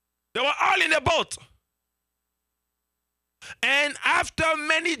 They were all in the boat. And after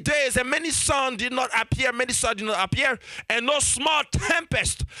many days and many sun did not appear, and no small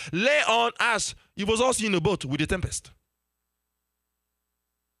tempest lay on us. He was also in the boat with the tempest.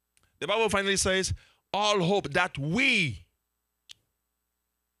 The Bible finally says, all hope that we,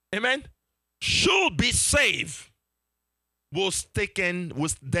 amen, should be saved was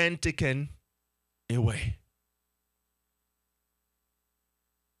then taken away.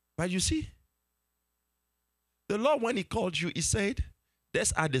 But you see, the Lord, when He called you, He said,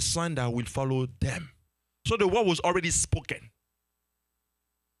 these are the signs that will follow them. So the word was already spoken.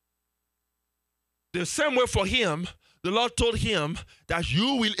 The same way for him, the Lord told him that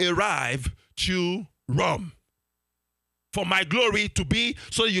you will arrive to Rome for my glory to be,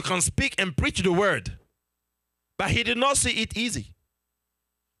 so you can speak and preach the word. But he did not see it easy.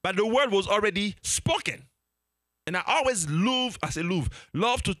 But the word was already spoken. And I always love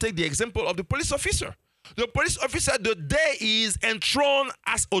to take the example of the police officer. The police officer, the day he is enthroned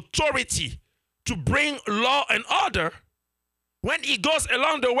as authority to bring law and order, when he goes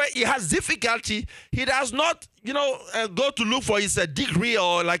along the way, he has difficulty. He does not, go to look for his degree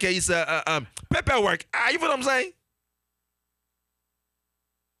or like his paperwork. You know what I'm saying?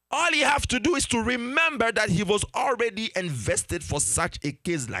 All you have to do is to remember that he was already invested for such a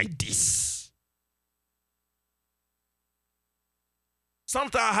case like this.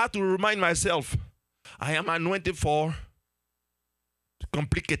 Sometimes I have to remind myself, I am anointed for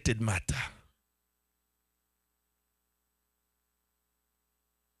complicated matter.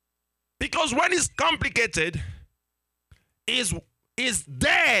 Because when it's complicated, is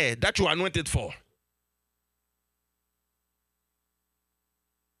there that you are anointed for.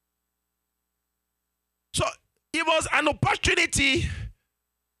 So it was an opportunity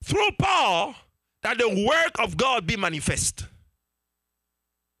through Paul that the work of God be manifest.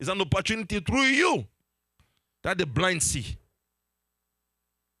 It's an opportunity through you that the blind see.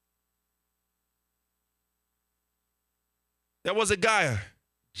 There was a guy,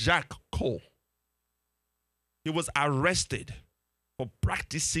 Jacques Cole. He was arrested for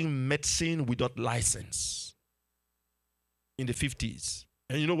practicing medicine without license in the 50s.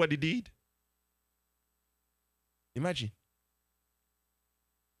 And you know what he did? Imagine.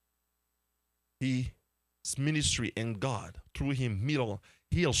 his ministry and God, through him,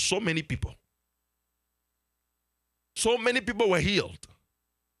 healed so many people. So many people were healed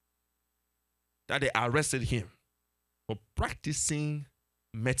that they arrested him for practicing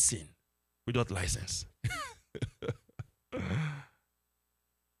medicine without license. Can you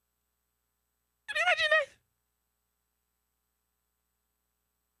imagine that?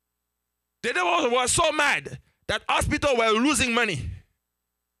 The devil was so mad that hospitals were losing money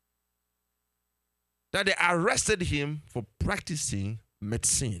that they arrested him for practicing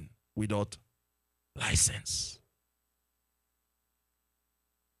medicine without license.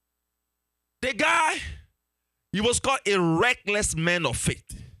 The guy, he was called a reckless man of faith.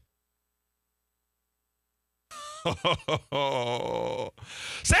 Say,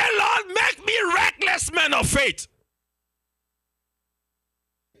 Lord, make me reckless man of faith.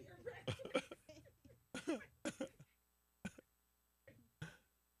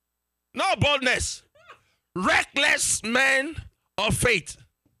 No boldness. Reckless man of faith.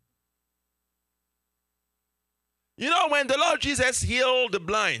 You know, when the Lord Jesus healed the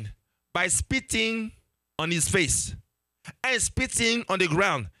blind by spitting on his face and spitting on the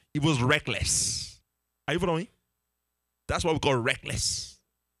ground, he was reckless. Are you following? That's what we call reckless.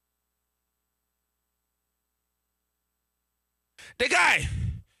 The guy,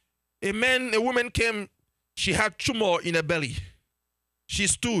 a woman came, she had tumor in her belly. She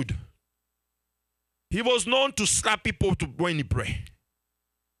stood. He was known to slap people when he prayed.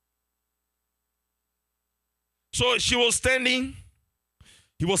 So she was standing.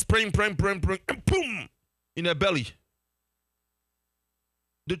 He was praying, and boom, in her belly.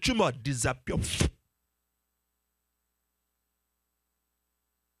 The tumor disappeared.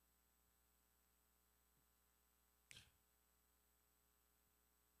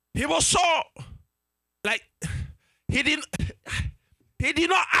 He was so, like, he did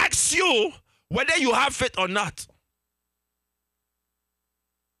not ask you whether you have faith or not.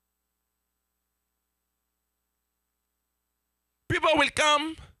 People will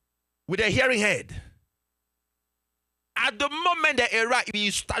come with a hearing aid. At the moment they arrive,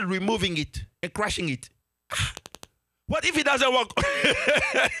 you start removing it and crashing it. What if it doesn't work?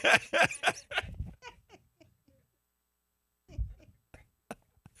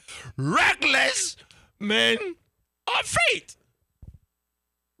 Reckless men of faith.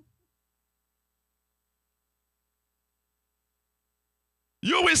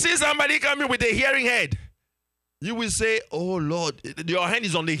 You will see somebody coming with a hearing aid. You will say, oh Lord, your hand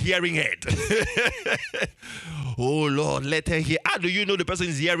is on the hearing aid. Oh Lord, let her hear. How do you know the person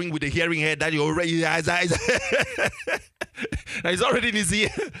is hearing with the hearing aid that he already has eyes? It's already in his ear.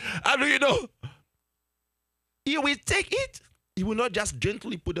 How do you know? He will take it. He will not just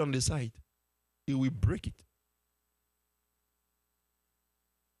gently put it on the side. He will break it.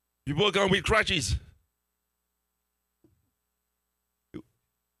 People come with crutches.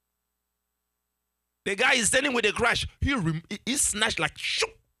 The guy is standing with a crash. He snatched like shoo.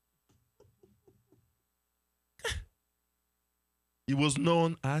 He was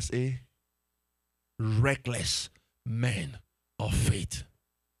known as a reckless man of faith.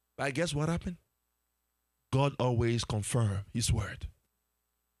 But guess what happened? God always confirmed his word.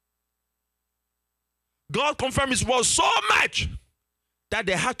 God confirmed his word so much that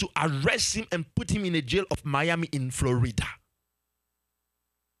they had to arrest him and put him in a jail of Miami in Florida.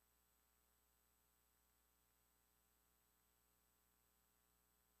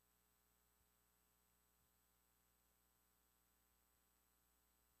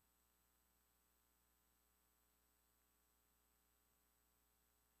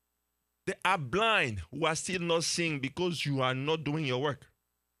 They are blind who are still not seeing because you are not doing your work.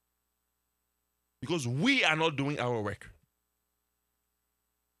 Because we are not doing our work.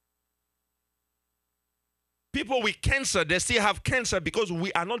 People with cancer, they still have cancer because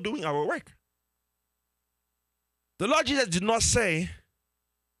we are not doing our work. The Lord Jesus did not say,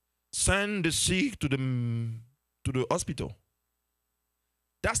 send the sick to the hospital.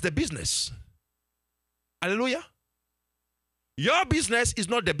 That's the business. Hallelujah. Your business is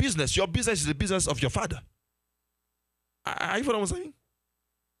not the business. Your business is the business of your Father. Are you following what I'm saying?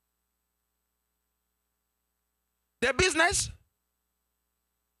 The business,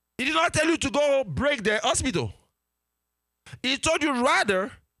 he did not tell you to go break the hospital. He told you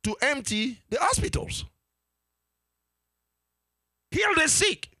rather to empty the hospitals. Heal the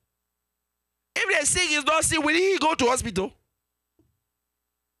sick. If the sick is not sick, will he go to hospital?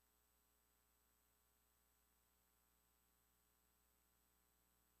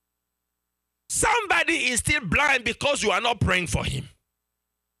 Somebody is still blind because you are not praying for him.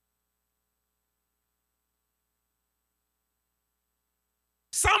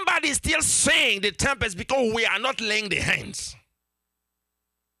 somebody is still saying the tempest because we are not laying the hands.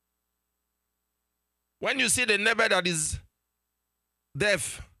 When you see the neighbor that is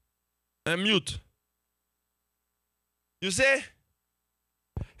deaf and mute, you say,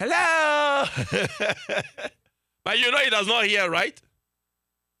 hello. But you know he does not hear, right?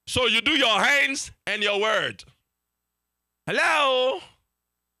 So you do your hands and your word. Hello.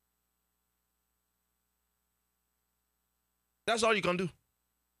 That's all you can do.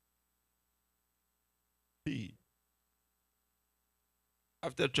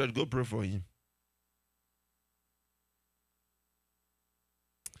 After church, go pray for him.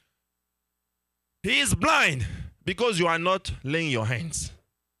 He is blind because you are not laying your hands.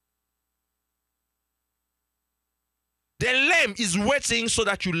 The lame is waiting so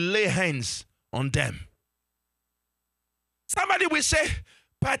that you lay hands on them. Somebody will say,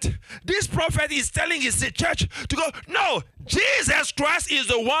 but this prophet is telling his church to go. No, Jesus Christ is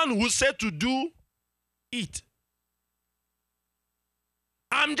the one who said to do it.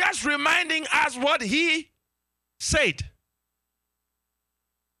 I'm just reminding us what he said.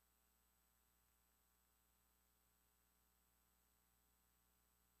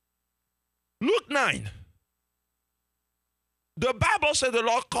 Luke 9. The Bible said the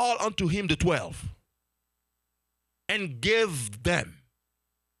Lord called unto him the 12 and gave them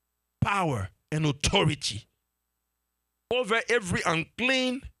power and authority over every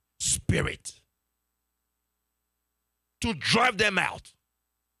unclean spirit to drive them out.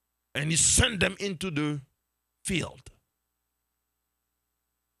 And he sent them into the field.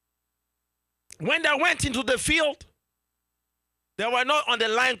 When they went into the field, they were not on the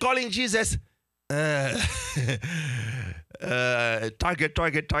line calling Jesus, target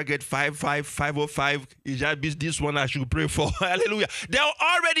 505. Is that this one I should pray for? Hallelujah. They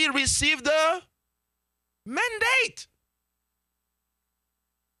already received the mandate.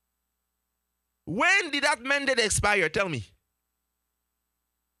 When did that mandate expire? Tell me.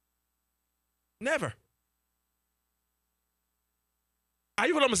 Never. Are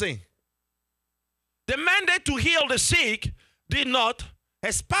you what I'm saying? The mandate to heal the sick did not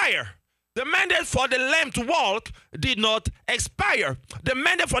expire. The mandate for the lame to walk did not expire. The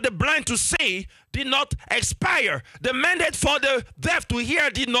mandate for the blind to see did not expire. The mandate for the deaf to hear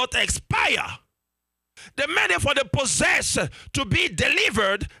did not expire. The mandate for the possessed to be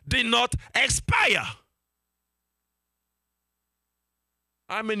delivered did not expire.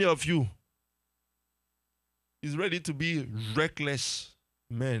 How many of you is ready to be reckless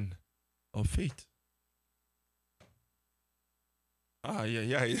men of faith?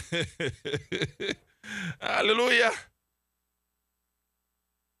 Yeah. Hallelujah.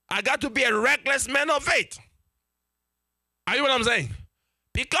 I got to be a reckless man of faith. Are you what I'm saying?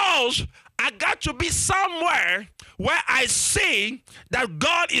 Because I got to be somewhere where I see that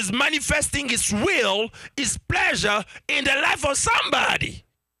God is manifesting his will, his pleasure in the life of somebody.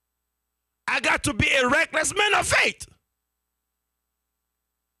 I got to be a reckless man of faith.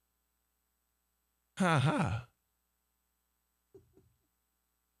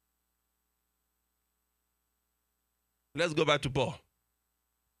 Let's go back to Paul.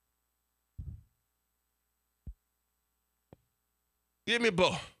 Give me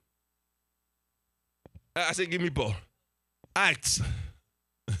Paul. I said, give me Paul. Acts.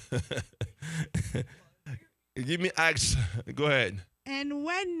 Give me Acts. Go ahead. And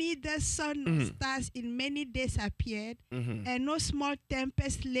when neither sun nor stars in many days appeared, and no small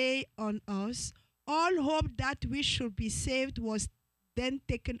tempest lay on us, all hope that we should be saved was then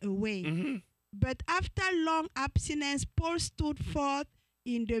taken away. But after long abstinence, Paul stood forth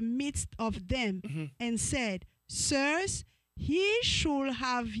in the midst of them and said, Sirs, he should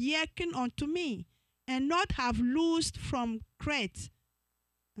have hearkened unto me, and not have loosed from Crete,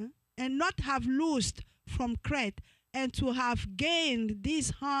 and to have gained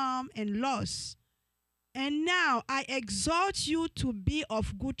this harm and loss. And now I exhort you to be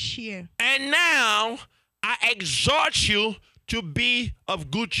of good cheer.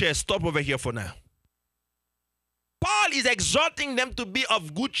 Stop over here for now. Paul is exhorting them to be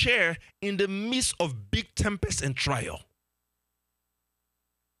of good cheer in the midst of big tempest and trial.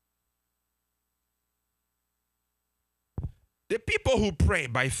 The people who pray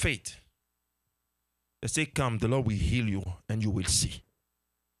by faith, they say, come, the Lord will heal you and you will see.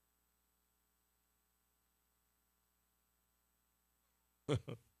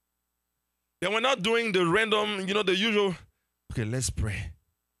 They were not doing the random, the usual, okay, let's pray.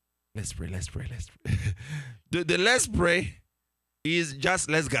 Let's pray. The let's pray is just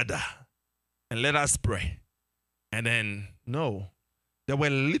let's gather and let us pray. And then, no, they were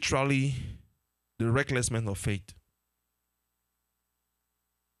literally the reckless men of faith.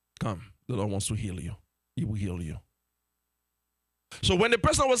 come. The Lord wants to heal you. He will heal you. So when the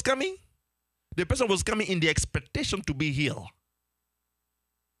person was coming in the expectation to be healed.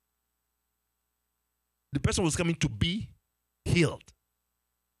 The person was coming to be healed.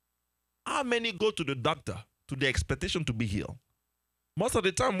 How many go to the doctor to the expectation to be healed? Most of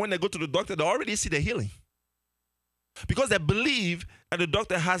the time when they go to the doctor, they already see the healing. Because they believe that the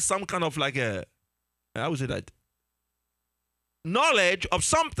doctor has some kind of like I would say that, knowledge of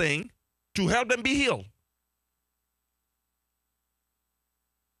something to help them be healed.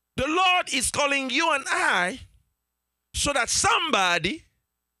 The Lord is calling you and I so that somebody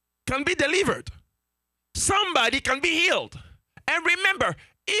can be delivered. Somebody can be healed. And remember,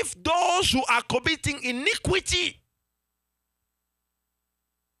 if those who are committing iniquity,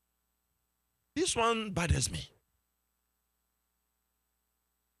 this one bothers me.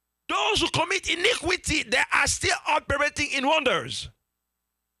 Those who commit iniquity, they are still operating in wonders.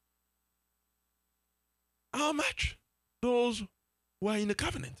 How much? Those who are in the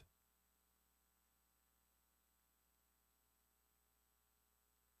covenant.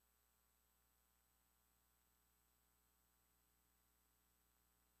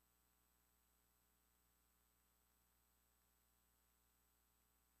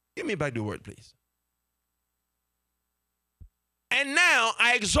 Give me back the word, please. And now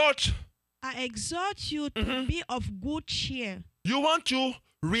I exhort you to be of good cheer. You want to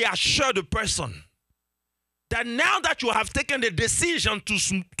reassure the person that now that you have taken the decision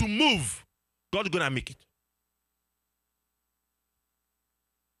to move, God's going to make it.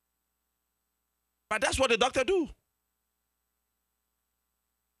 But that's what the doctor do.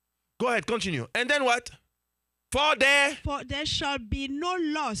 Go ahead, continue. And then what? For there shall be no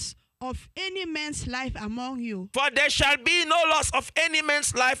loss of any man's life among you. For there shall be no loss of any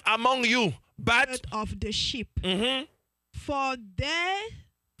man's life among you, but of the sheep. For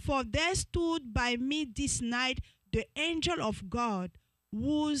there stood by me this night the angel of God,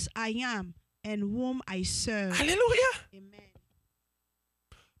 whose I am and whom I serve. Hallelujah. Amen.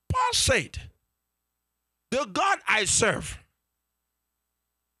 Paul said, the God I serve.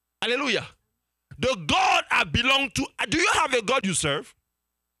 Hallelujah. The God I belong to. Do you have a God you serve?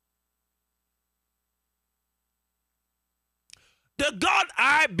 The God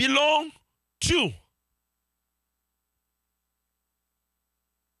I belong to.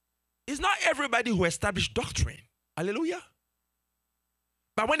 It's not everybody who establishes doctrine. Hallelujah.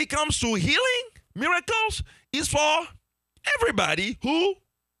 But when it comes to healing, miracles, it's for everybody who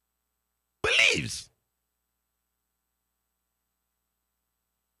believes.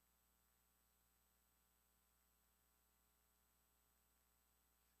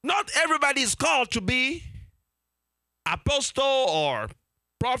 Not everybody is called to be apostle or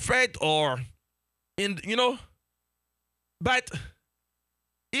prophet or but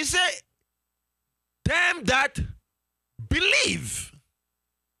he said, them that believe.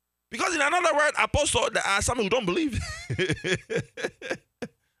 Because in another word, apostle, there are some who don't believe.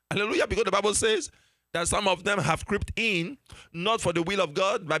 Hallelujah. Because the Bible says that some of them have crept in, not for the will of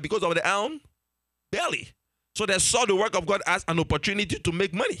God, but because of their own belly. So they saw the work of God as an opportunity to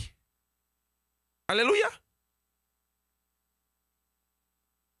make money. Hallelujah.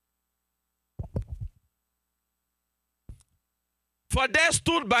 For there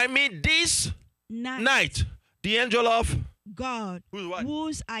stood by me this night the angel of God,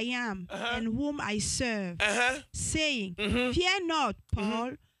 whose I am and whom I serve, saying, Fear not,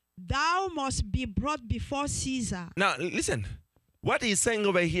 Paul, thou must be brought before Caesar. Now, listen. What he's saying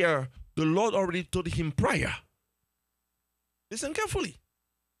over here, the Lord already told him prior. Listen carefully.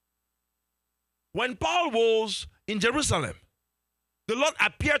 When Paul was in Jerusalem, the Lord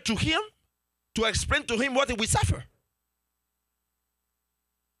appeared to him to explain to him what he will suffer.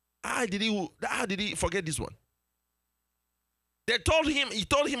 How did he forget this one? He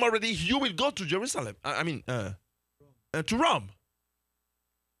told him already, you will go to Jerusalem. To Rome.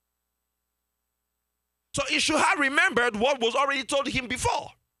 So he should have remembered what was already told him before.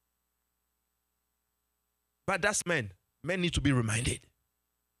 But that's men. Men need to be reminded.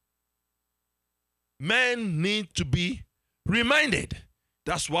 Men need to be reminded.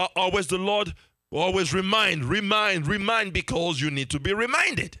 That's why always the Lord always remind, because you need to be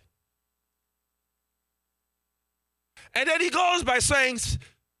reminded. And then he goes by saying,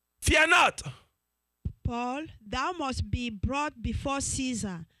 Fear not. Paul, thou must be brought before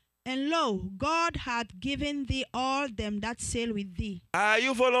Caesar. And lo, God hath given thee all them that sail with thee. Are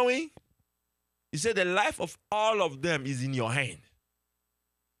you following? He said the life of all of them is in your hand.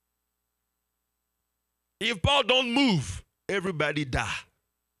 If Paul don't move, everybody die.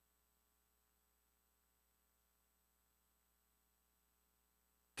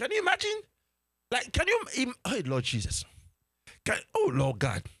 Can you imagine? Like, can you, oh Lord Jesus. Oh Lord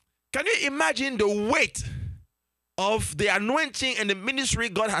God. Can you imagine the weight of the anointing and the ministry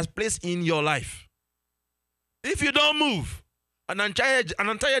God has placed in your life? If you don't move, an entire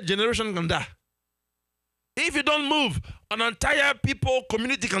generation can die. If you don't move, an entire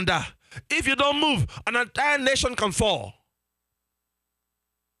community can die. If you don't move, an entire nation can fall.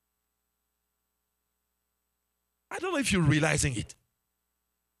 I don't know if you're realizing it.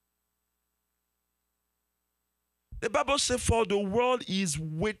 The Bible says, for the world is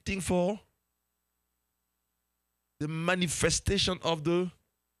waiting for the manifestation of the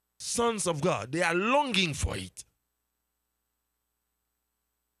sons of God. They are longing for it.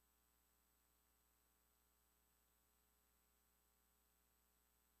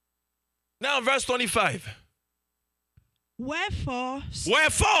 Now, verse 25. Wherefore,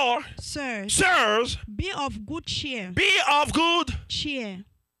 sirs, be of good cheer. Be of good cheer.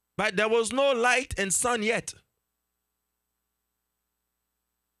 But there was no light and sun yet.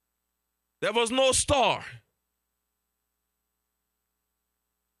 There was no star.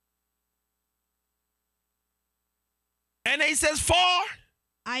 And he says, for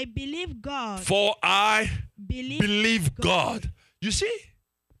I believe God. For I believe God. You see,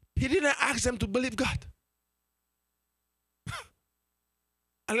 he didn't ask them to believe God.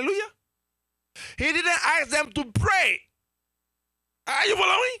 Hallelujah. He didn't ask them to pray. Are you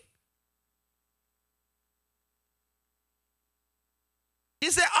following? He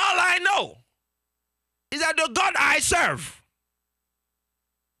said, all I know is that the God I serve,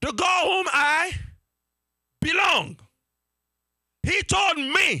 the God whom I belong, he told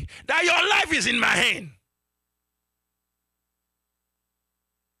me that your life is in my hand.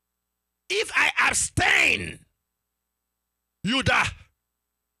 If I abstain, you die.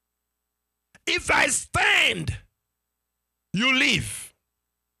 If I stand, you live.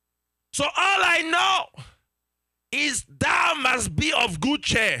 So all I know is thou must be of good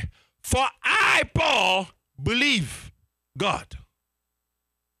cheer, for I, Paul, believe God.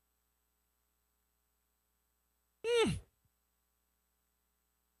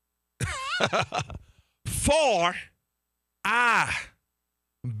 For I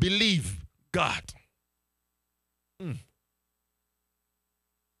believe God.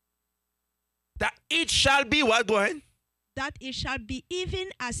 That it shall be what? Go ahead. That it shall be even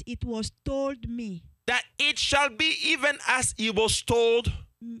as it was told me. That it shall be even as it was told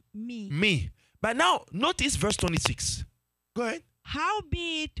me. But now, notice verse 26. Go ahead.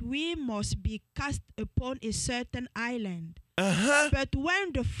 Howbeit we must be cast upon a certain island. But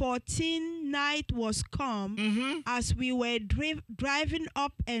when the 14th night was come, as we were driving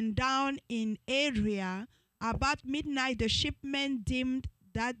up and down in area, about midnight the shipmen deemed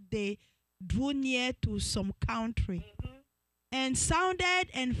that they drew near to some country, and sounded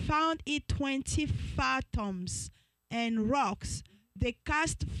and found it 20 fathoms and rocks. They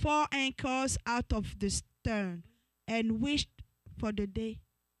cast 4 anchors out of the stern, and wished for the day.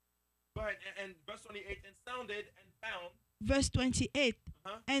 Right, and verse 28, and sounded and found. Verse 28,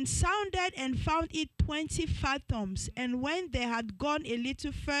 and sounded and found it 20 fathoms, and when they had gone a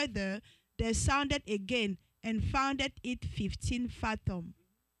little further, they sounded again, and found it 15 fathoms.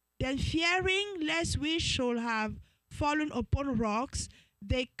 Then fearing lest we should have fallen upon rocks,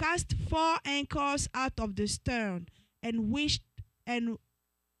 they cast 4 anchors out of the stern, and wished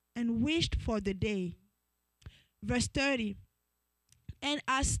for the day. Verse 30. And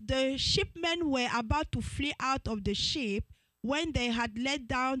as the shipmen were about to flee out of the ship, when they had let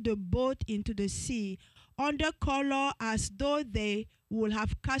down the boat into the sea, under color as though they would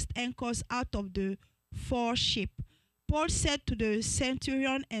have cast anchors out of the foreship, Paul said to the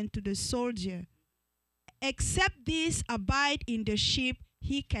centurion and to the soldier, except these abide in the ship,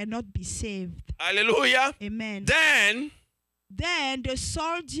 he cannot be saved. Hallelujah. Amen. Then the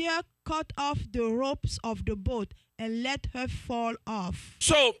soldier cut off the ropes of the boat and let her fall off.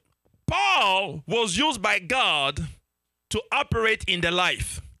 So Paul was used by God to operate in the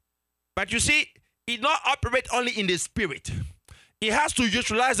life. But you see, he not operate only in the spirit. He has to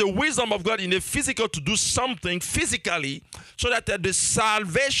utilize the wisdom of God in the physical to do something physically so that the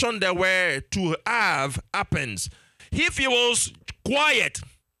salvation they were to have happens. If he was quiet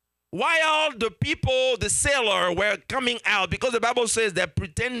while the people, the sailor, were coming out, because the Bible says they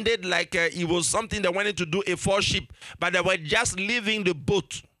pretended like it was something they wanted to do, a foreship, but they were just leaving the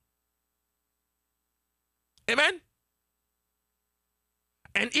boat. Amen?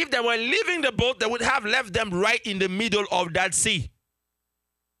 And if they were leaving the boat, they would have left them right in the middle of that sea.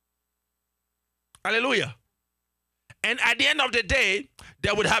 Hallelujah. And at the end of the day,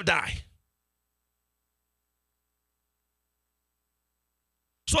 they would have died.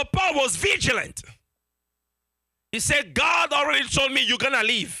 So Paul was vigilant. He said, God already told me you're going to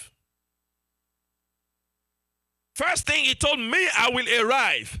leave. First thing he told me, I will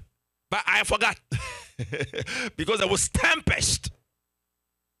arrive. But I forgot. Because there was tempest.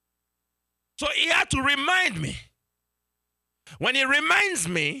 So he had to remind me. When he reminds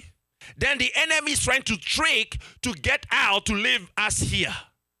me, then the enemy is trying to trick to get out to leave us here.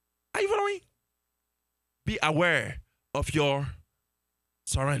 Are you following? Be aware of your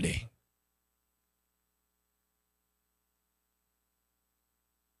surrounding.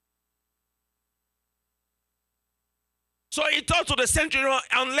 So he told to the centurion,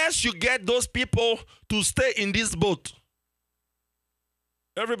 unless you get those people to stay in this boat,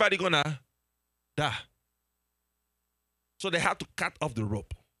 everybody gonna die. So they had to cut off the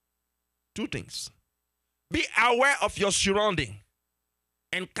rope. Two things. Be aware of your surrounding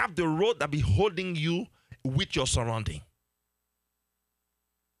and cut the rope that be holding you with your surrounding.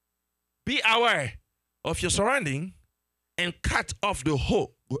 Be aware of your surrounding and cut off the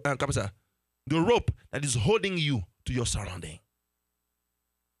rope that is holding you to your surrounding.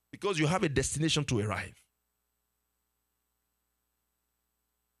 Because you have a destination to arrive.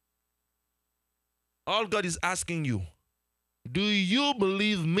 All God is asking you, do you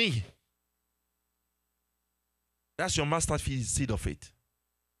believe me? That's your mustard seed of faith.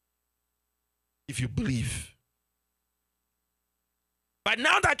 If you believe. But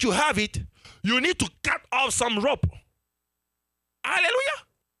now that you have it, you need to cut off some rope. Hallelujah.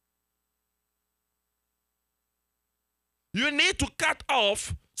 You need to cut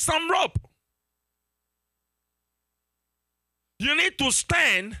off some rope. You need to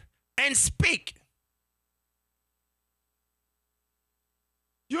stand and speak.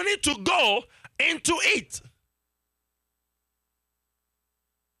 You need to go into it.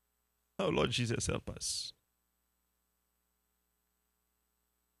 Oh, Lord Jesus, help us.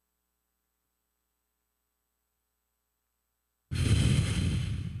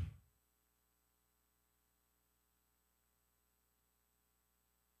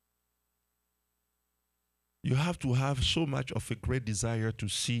 You have to have so much of a great desire to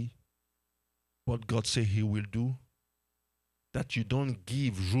see what God said he will do, that you don't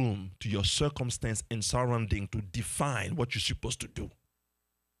give room to your circumstance and surrounding to define what you're supposed to do.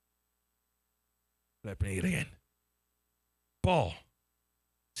 Let me play it again. Paul,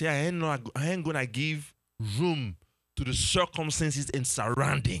 see, I ain't going to give room to the circumstances and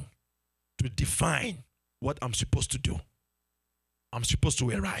surrounding to define what I'm supposed to do. I'm supposed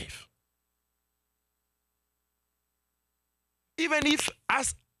to arrive. Even if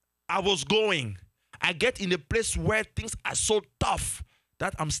as I was going, I get in a place where things are so tough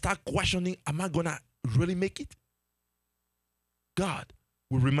that I'm start questioning, am I going to really make it? God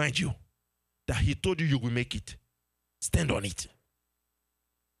will remind you that he told you you will make it. Stand on it.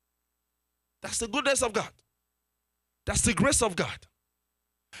 That's the goodness of God. That's the grace of God.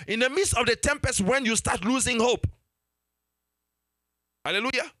 In the midst of the tempest, when you start losing hope,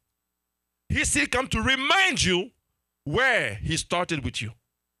 hallelujah, he still come to remind you where he started with you.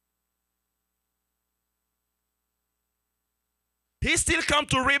 He still come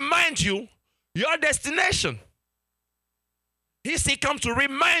to remind you your destination. He still come to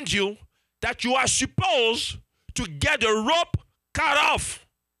remind you that you are supposed to get the rope cut off.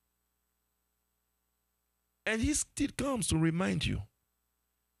 And he still comes to remind you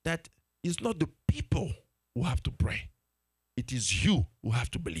that it's not the people who have to pray. It is you who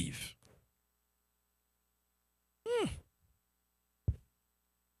have to believe.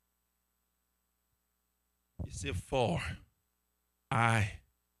 He said, for I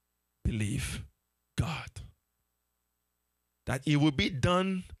believe God, that it will be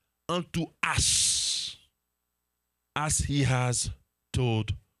done unto us as he has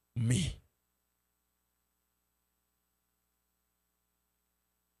told me.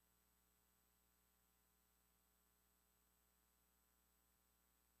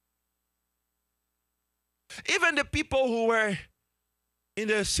 Even the people who were in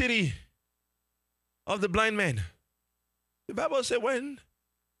the city of the blind man, the Bible said when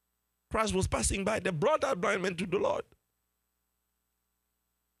Christ was passing by, they brought that blind man to the Lord.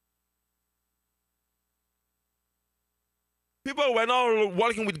 People were not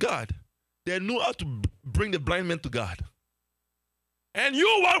walking with God. They knew how to bring the blind man to God. And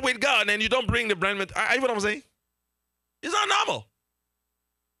you walk with God and you don't bring the blind man. Are you what I'm saying? It's not normal.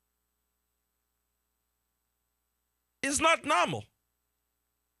 It's not normal.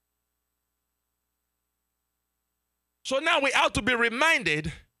 So now we have to be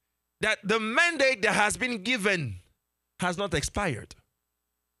reminded that the mandate that has been given has not expired.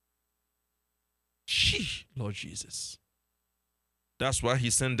 Lord Jesus. That's why he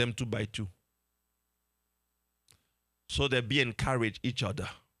sent them 2 by 2. So they be encourage each other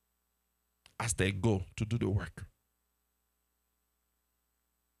as they go to do the work.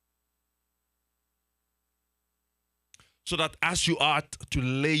 So that as you are to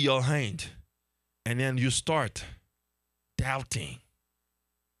lay your hand and then you start doubting,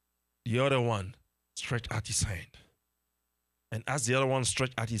 the other one stretch out his hand. And as the other one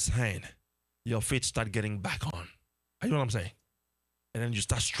stretch out his hand, your faith start getting back on. You know what I'm saying? And then you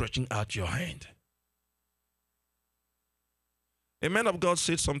start stretching out your hand. A man of God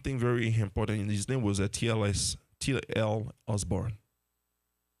said something very important. His name was T.L. Osborne.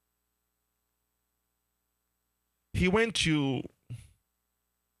 He went to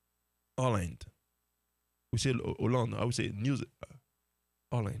Holland. We say Holland. I would say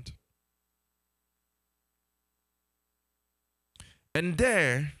Holland. And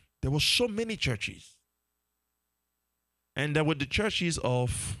there were so many churches. And there were the churches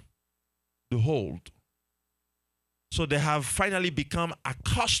of the hold. So they have finally become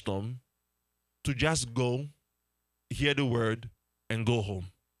accustomed to just go, hear the word, and go home.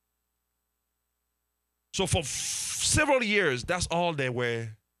 So for several years, that's all they were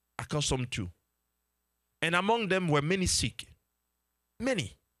accustomed to. And among them were many sick.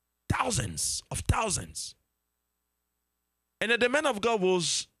 Many. Thousands of thousands. And the man of God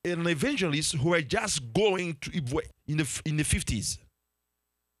was an evangelist who were just going to in the 50s.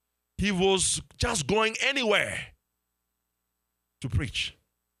 He was just going anywhere to preach.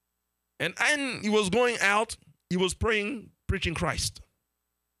 And he was going out, he was preaching Christ.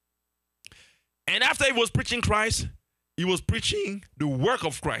 And after he was preaching Christ, he was preaching the work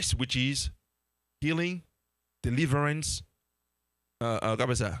of Christ, which is healing, deliverance,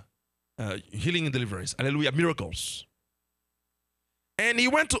 healing and deliverance. Hallelujah, miracles. And he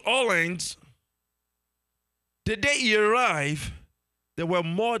went to Holland. The day he arrived, there were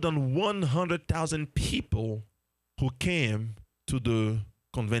more than 100,000 people who came to the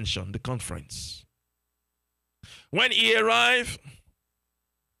convention, the conference. When he arrived,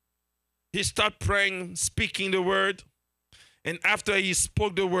 he started praying, speaking the word. And after he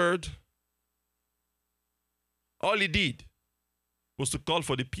spoke the word, all he did was to call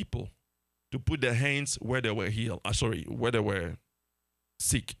for the people to put their hands where they were healed. Where they were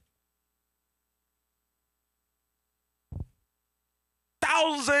sick.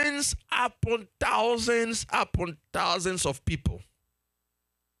 Thousands upon thousands upon thousands of people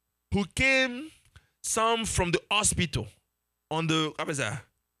who came, some from the hospital on the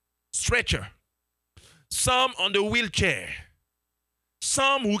stretcher, some on the wheelchair,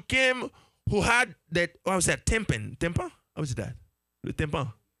 some who came who had that, temper? How is that? The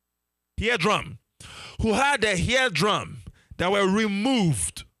temper? Ear drum. Who had the ear drum that were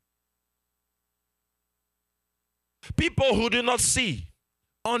removed. People who did not see.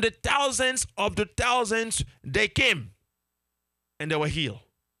 On the thousands of the thousands, they came and they were healed.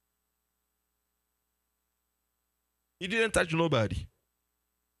 He didn't touch nobody.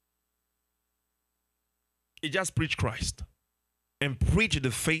 He just preached Christ and preached the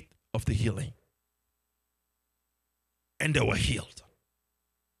faith of the healing. And they were healed.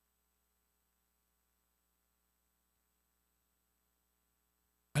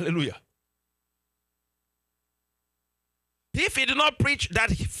 Hallelujah. If he did not preach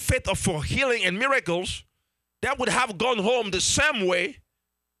that faith for healing and miracles, they would have gone home the same way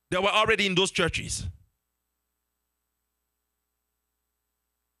they were already in those churches.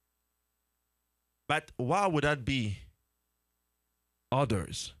 But why would that be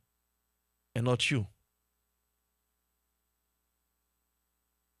others and not you?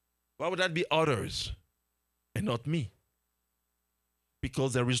 Why would that be others and not me?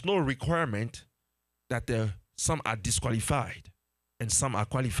 Because there is no requirement that some are disqualified and some are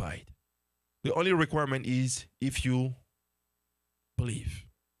qualified. The only requirement is if you believe.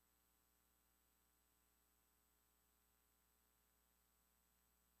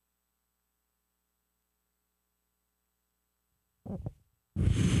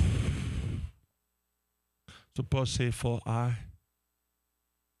 So Paul said, for I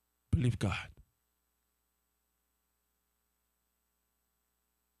believe God.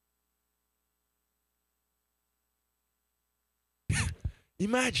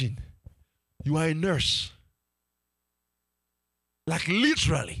 Imagine you are a nurse, like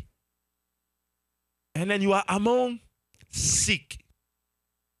literally, and then you are among sick.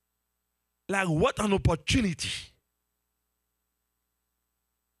 Like, what an opportunity.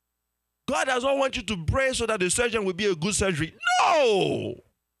 God does not want you to pray so that the surgeon will be a good surgery. No!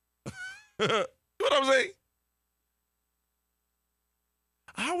 You know what I'm saying?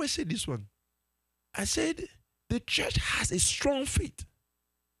 I always say this one. I said, the church has a strong faith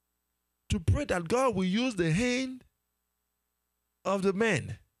to pray that God will use the hand of the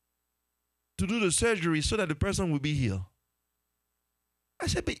man to do the surgery so that the person will be healed. I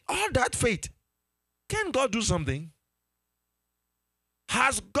said, but all that faith, can God do something?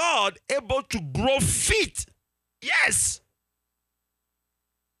 Has God able to grow feet? Yes.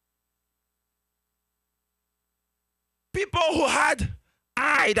 People who had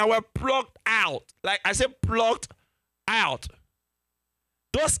eye that were plucked out, like I said, plucked out.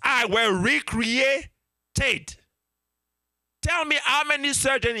 Those eyes were recreated. Tell me how many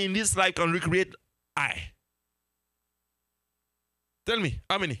surgeons in this life can recreate eye? Tell me,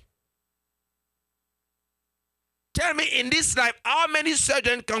 how many? Tell me in this life, how many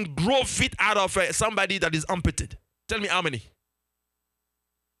surgeons can grow feet out of somebody that is amputated? Tell me how many?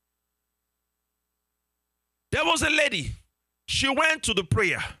 There was a lady. She went to the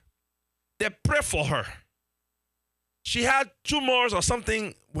prayer. They prayed for her. She had tumors or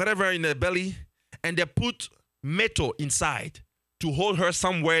something, whatever, in her belly, and they put metal inside to hold her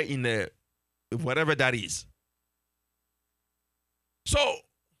somewhere in the whatever that is. So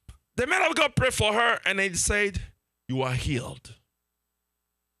the man of God prayed for her, and they said, "You are healed."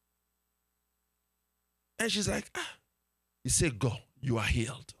 And she's like, he said, "Go, you are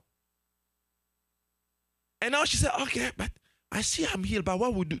healed." And now she said, "Okay, but I see I'm healed, but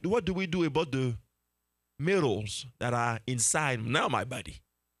what do we do about the metals that are inside now my body?"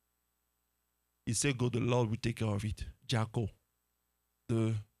 He said, "Go, the Lord will take care of it." Jacko,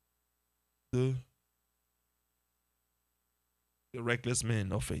 the reckless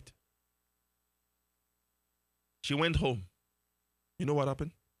man of faith. She went home. You know what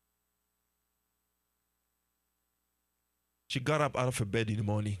happened? She got up out of her bed in the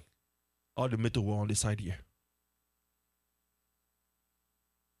morning. All the metal were on the side here.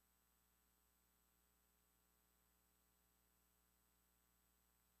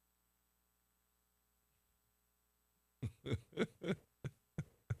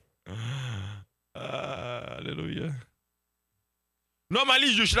 Hallelujah. Normally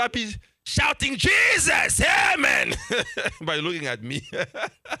you should be shouting, "Jesus, amen," by looking at me.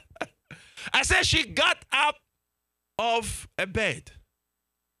 I said she got up of a bed,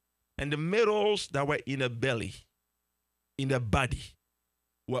 and the metals that were in her belly, in her body,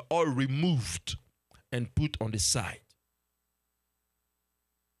 were all removed and put on the side.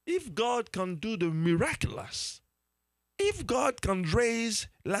 If God can do the miraculous, if God can raise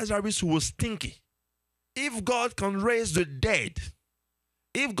Lazarus who was stinky, if God can raise the dead,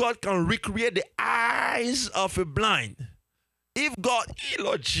 if God can recreate the eyes of a blind, if God,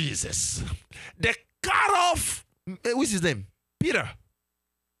 Lord Jesus, they cut off, what's his name? Peter.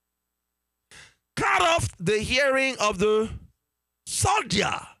 Cut off the hearing of the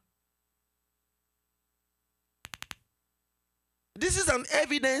soldier. This is an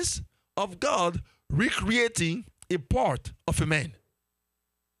evidence of God recreating a part of a man.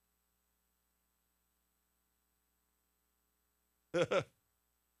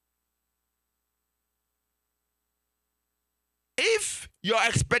 If your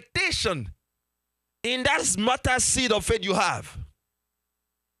expectation in that mustard seed of faith you have,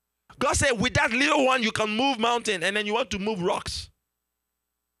 God said, with that little one you can move mountain, and then you want to move rocks.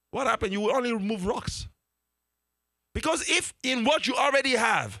 What happened? You will only move rocks. Because if in what you already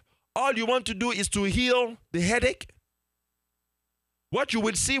have, all you want to do is to heal the headache, what you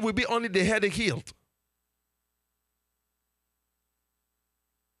will see will be only the headache healed.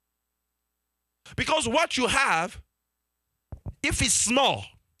 Because what you have, if it's small,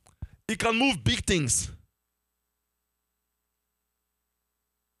 it can move big things.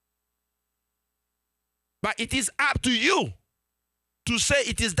 But it is up to you to say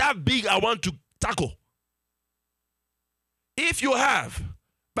it is that big I want to tackle. If you have,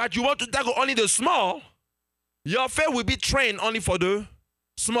 but you want to tackle only the small, your faith will be trained only for the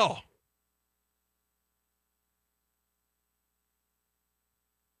small.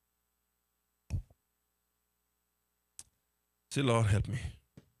 Say, Lord, help me.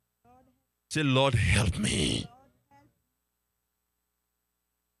 Say, Lord, help me.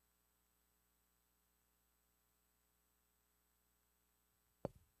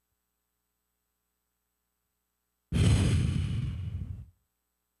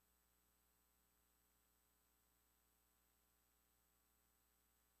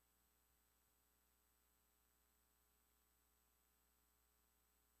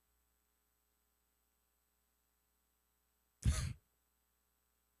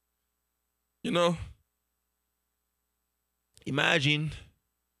 You know, imagine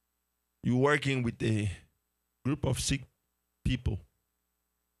you working with a group of sick people.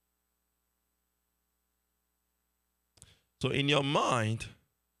 So in your mind,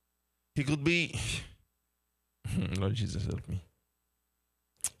 he could be, Lord Jesus, help me.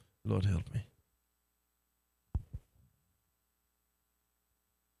 Lord, help me.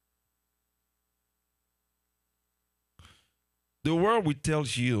 The world will tell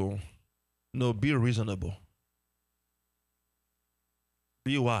you, no, be reasonable.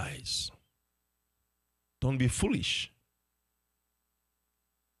 Be wise. Don't be foolish.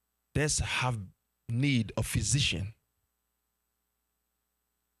 Let's have need of physician.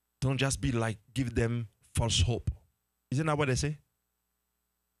 Don't just be like, give them false hope. Isn't that what they say?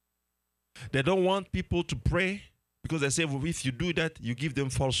 They don't want people to pray because they say, well, if you do that, you give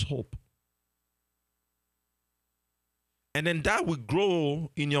them false hope. And then that will grow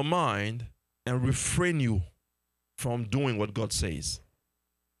in your mind and refrain you from doing what God says.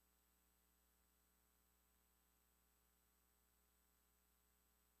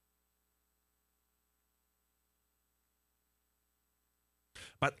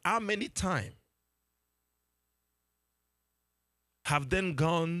 But how many times have then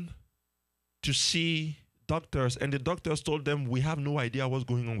gone to see doctors and the doctors told them, we have no idea what's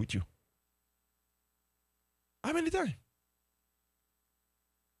going on with you? How many times?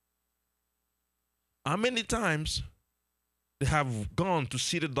 How many times they have gone to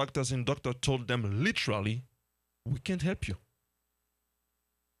see the doctors and the doctor told them literally, we can't help you.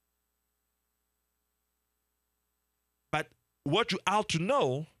 But what you ought to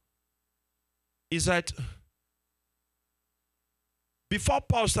know is that before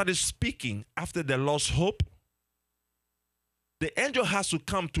Paul started speaking after they lost hope, the angel has to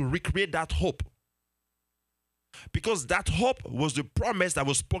come to recreate that hope. Because that hope was the promise that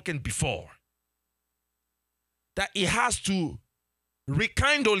was spoken before. That he has to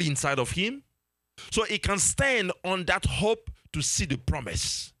rekindle inside of him so he can stand on that hope to see the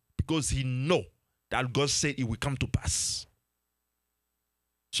promise. Because he knows that God said it will come to pass.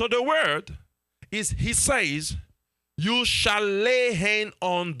 So the word is, he says, you shall lay hand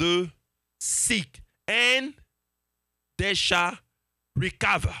on the sick and they shall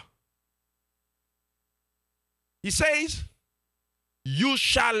recover. He says, you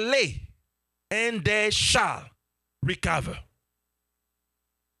shall lay and they shall recover.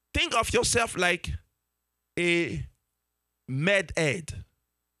 Think of yourself like a med aid.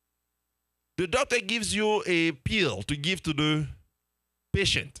 The doctor gives you a pill to give to the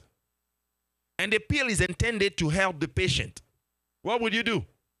patient. And the pill is intended to help the patient. What would you do?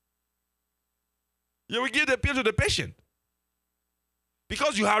 You will give the pill to the patient.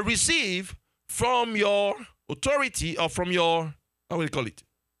 Because you have received from your authority or from your, how will you call it?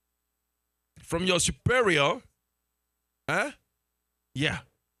 From your superior. Yeah.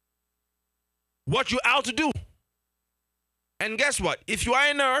 What you ought to do. And guess what? If you are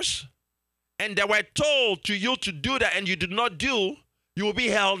a nurse and they were told to you to do that and you did not do, you will be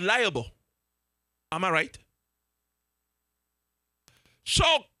held liable. Am I right? So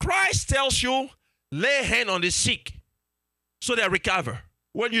Christ tells you, lay hand on the sick so they recover.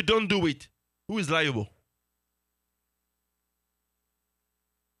 When you don't do it, who is liable?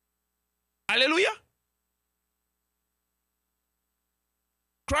 Hallelujah.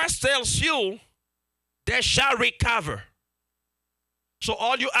 Christ tells you, they shall recover. So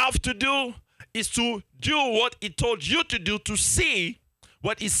all you have to do is to do what he told you to do, to see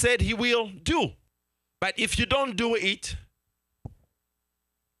what he said he will do. But if you don't do it,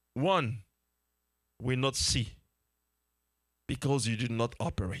 one will not see because you did not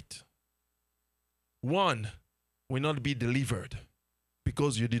operate. One will not be delivered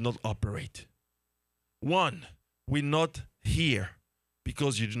because you did not operate. One will not hear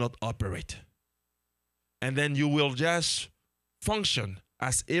because you did not operate. And then you will just function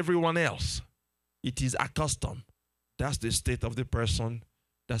as everyone else. It is accustomed. That's the state of the person.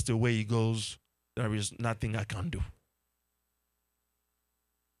 That's the way he goes. There is nothing I can do.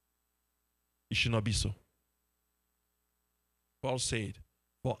 It should not be so. Paul said,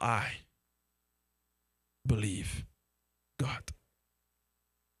 for I believe God,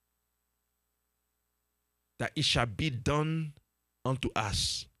 that it shall be done unto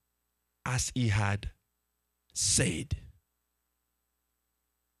us as he had said.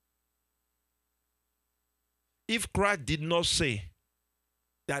 If Christ did not say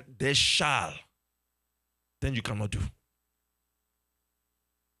that they shall, then you cannot do.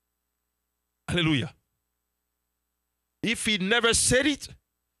 Hallelujah. If he never said it,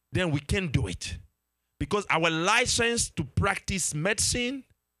 then we can't do it. Because our license to practice medicine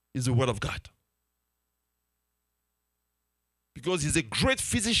is the word of God. Because he's a great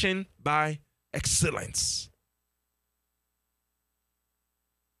physician by excellence.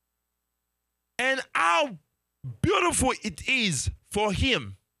 And how beautiful it is for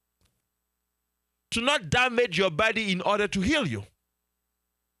him to not damage your body in order to heal you.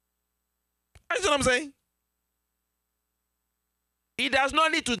 That's what I'm saying. He does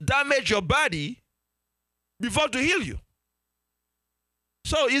not need to damage your body before to heal you.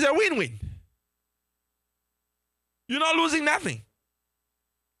 So it's a win-win. You're not losing nothing.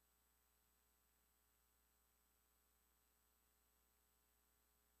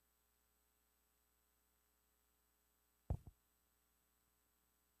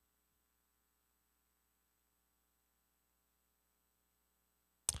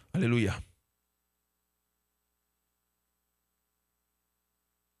 Hallelujah.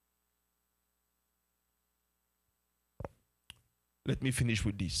 Let me finish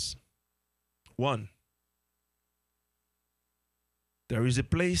with this. 1, there is a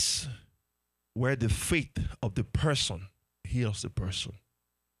place where the faith of the person heals the person.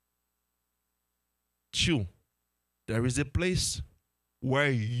 2, there is a place where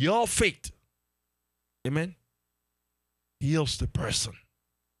your faith, amen, heals the person.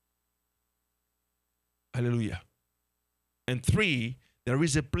 Hallelujah. And 3, there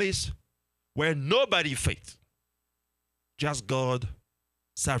is a place where nobody faith, just God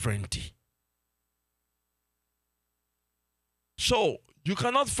sovereignty. So you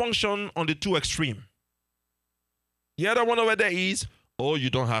cannot function on the two extreme. The other one over there is, oh, you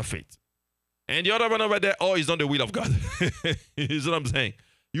don't have faith. And the other one over there, oh, it's not the will of God. Is what I'm saying.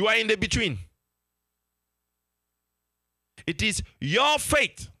 You are in the between. It is your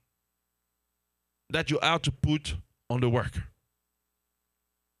faith that you have to put on the work.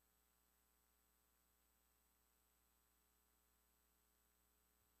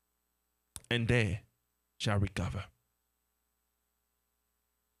 And they shall recover.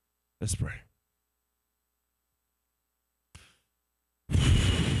 Let's pray.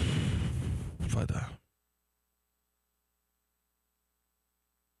 Father,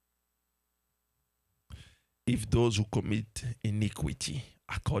 if those who commit iniquity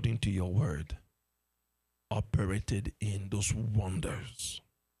according to your word operated in those wonders,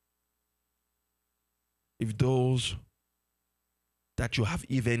 if those that you have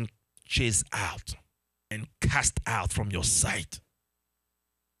even chased out and cast out from your sight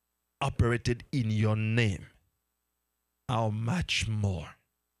operated in your name, how much more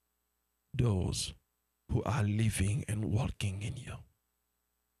those who are living and walking in you.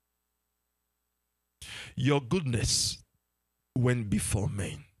 Your goodness went before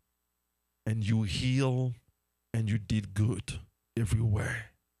men, and you healed and you did good everywhere.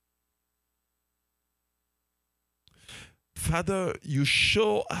 Father, you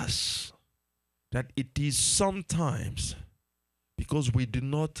show us that it is sometimes because we do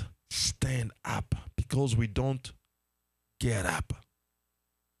not stand up, because we don't get up.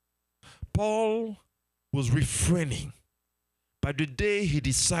 Paul was refraining, but the day he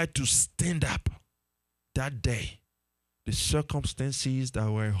decided to stand up, that day, the circumstances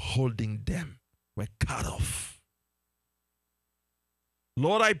that were holding them were cut off.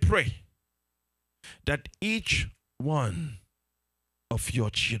 Lord, I pray that each one of your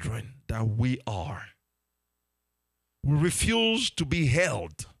children that we are will refuse to be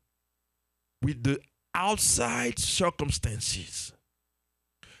held with the outside circumstances.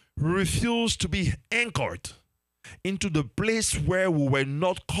 We refuse to be anchored into the place where we were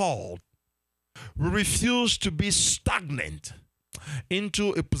not called. We refuse to be stagnant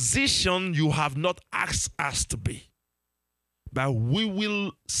into a position you have not asked us to be. But we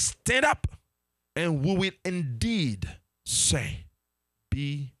will stand up and we will indeed say,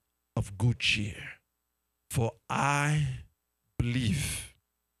 be of good cheer, for I believe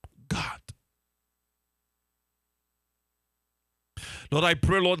God. Lord, I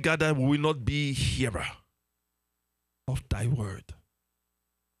pray, Lord God, that we will not be hearer of thy word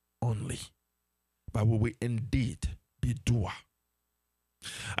only, but we will indeed be doer.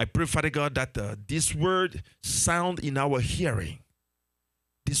 I pray, Father God, that this word sound in our hearing,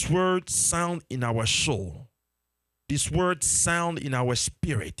 this word sound in our soul, this word sound in our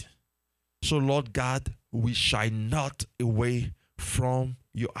spirit. So, Lord God, we shy not away from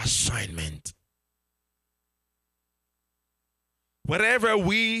your assignment. Wherever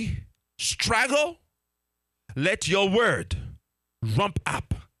we struggle, let your word ramp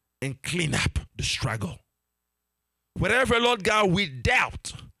up and clean up the struggle. Wherever, Lord God, we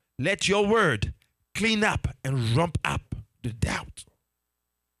doubt, let your word clean up and ramp up the doubt.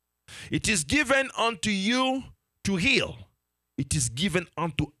 It is given unto you to heal. It is given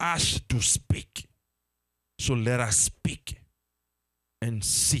unto us to speak. So let us speak and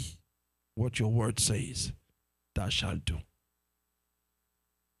see what your word says thou shalt do.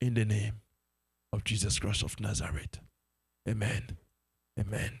 In the name of Jesus Christ of Nazareth. Amen.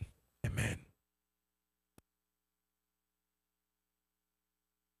 Amen. Amen.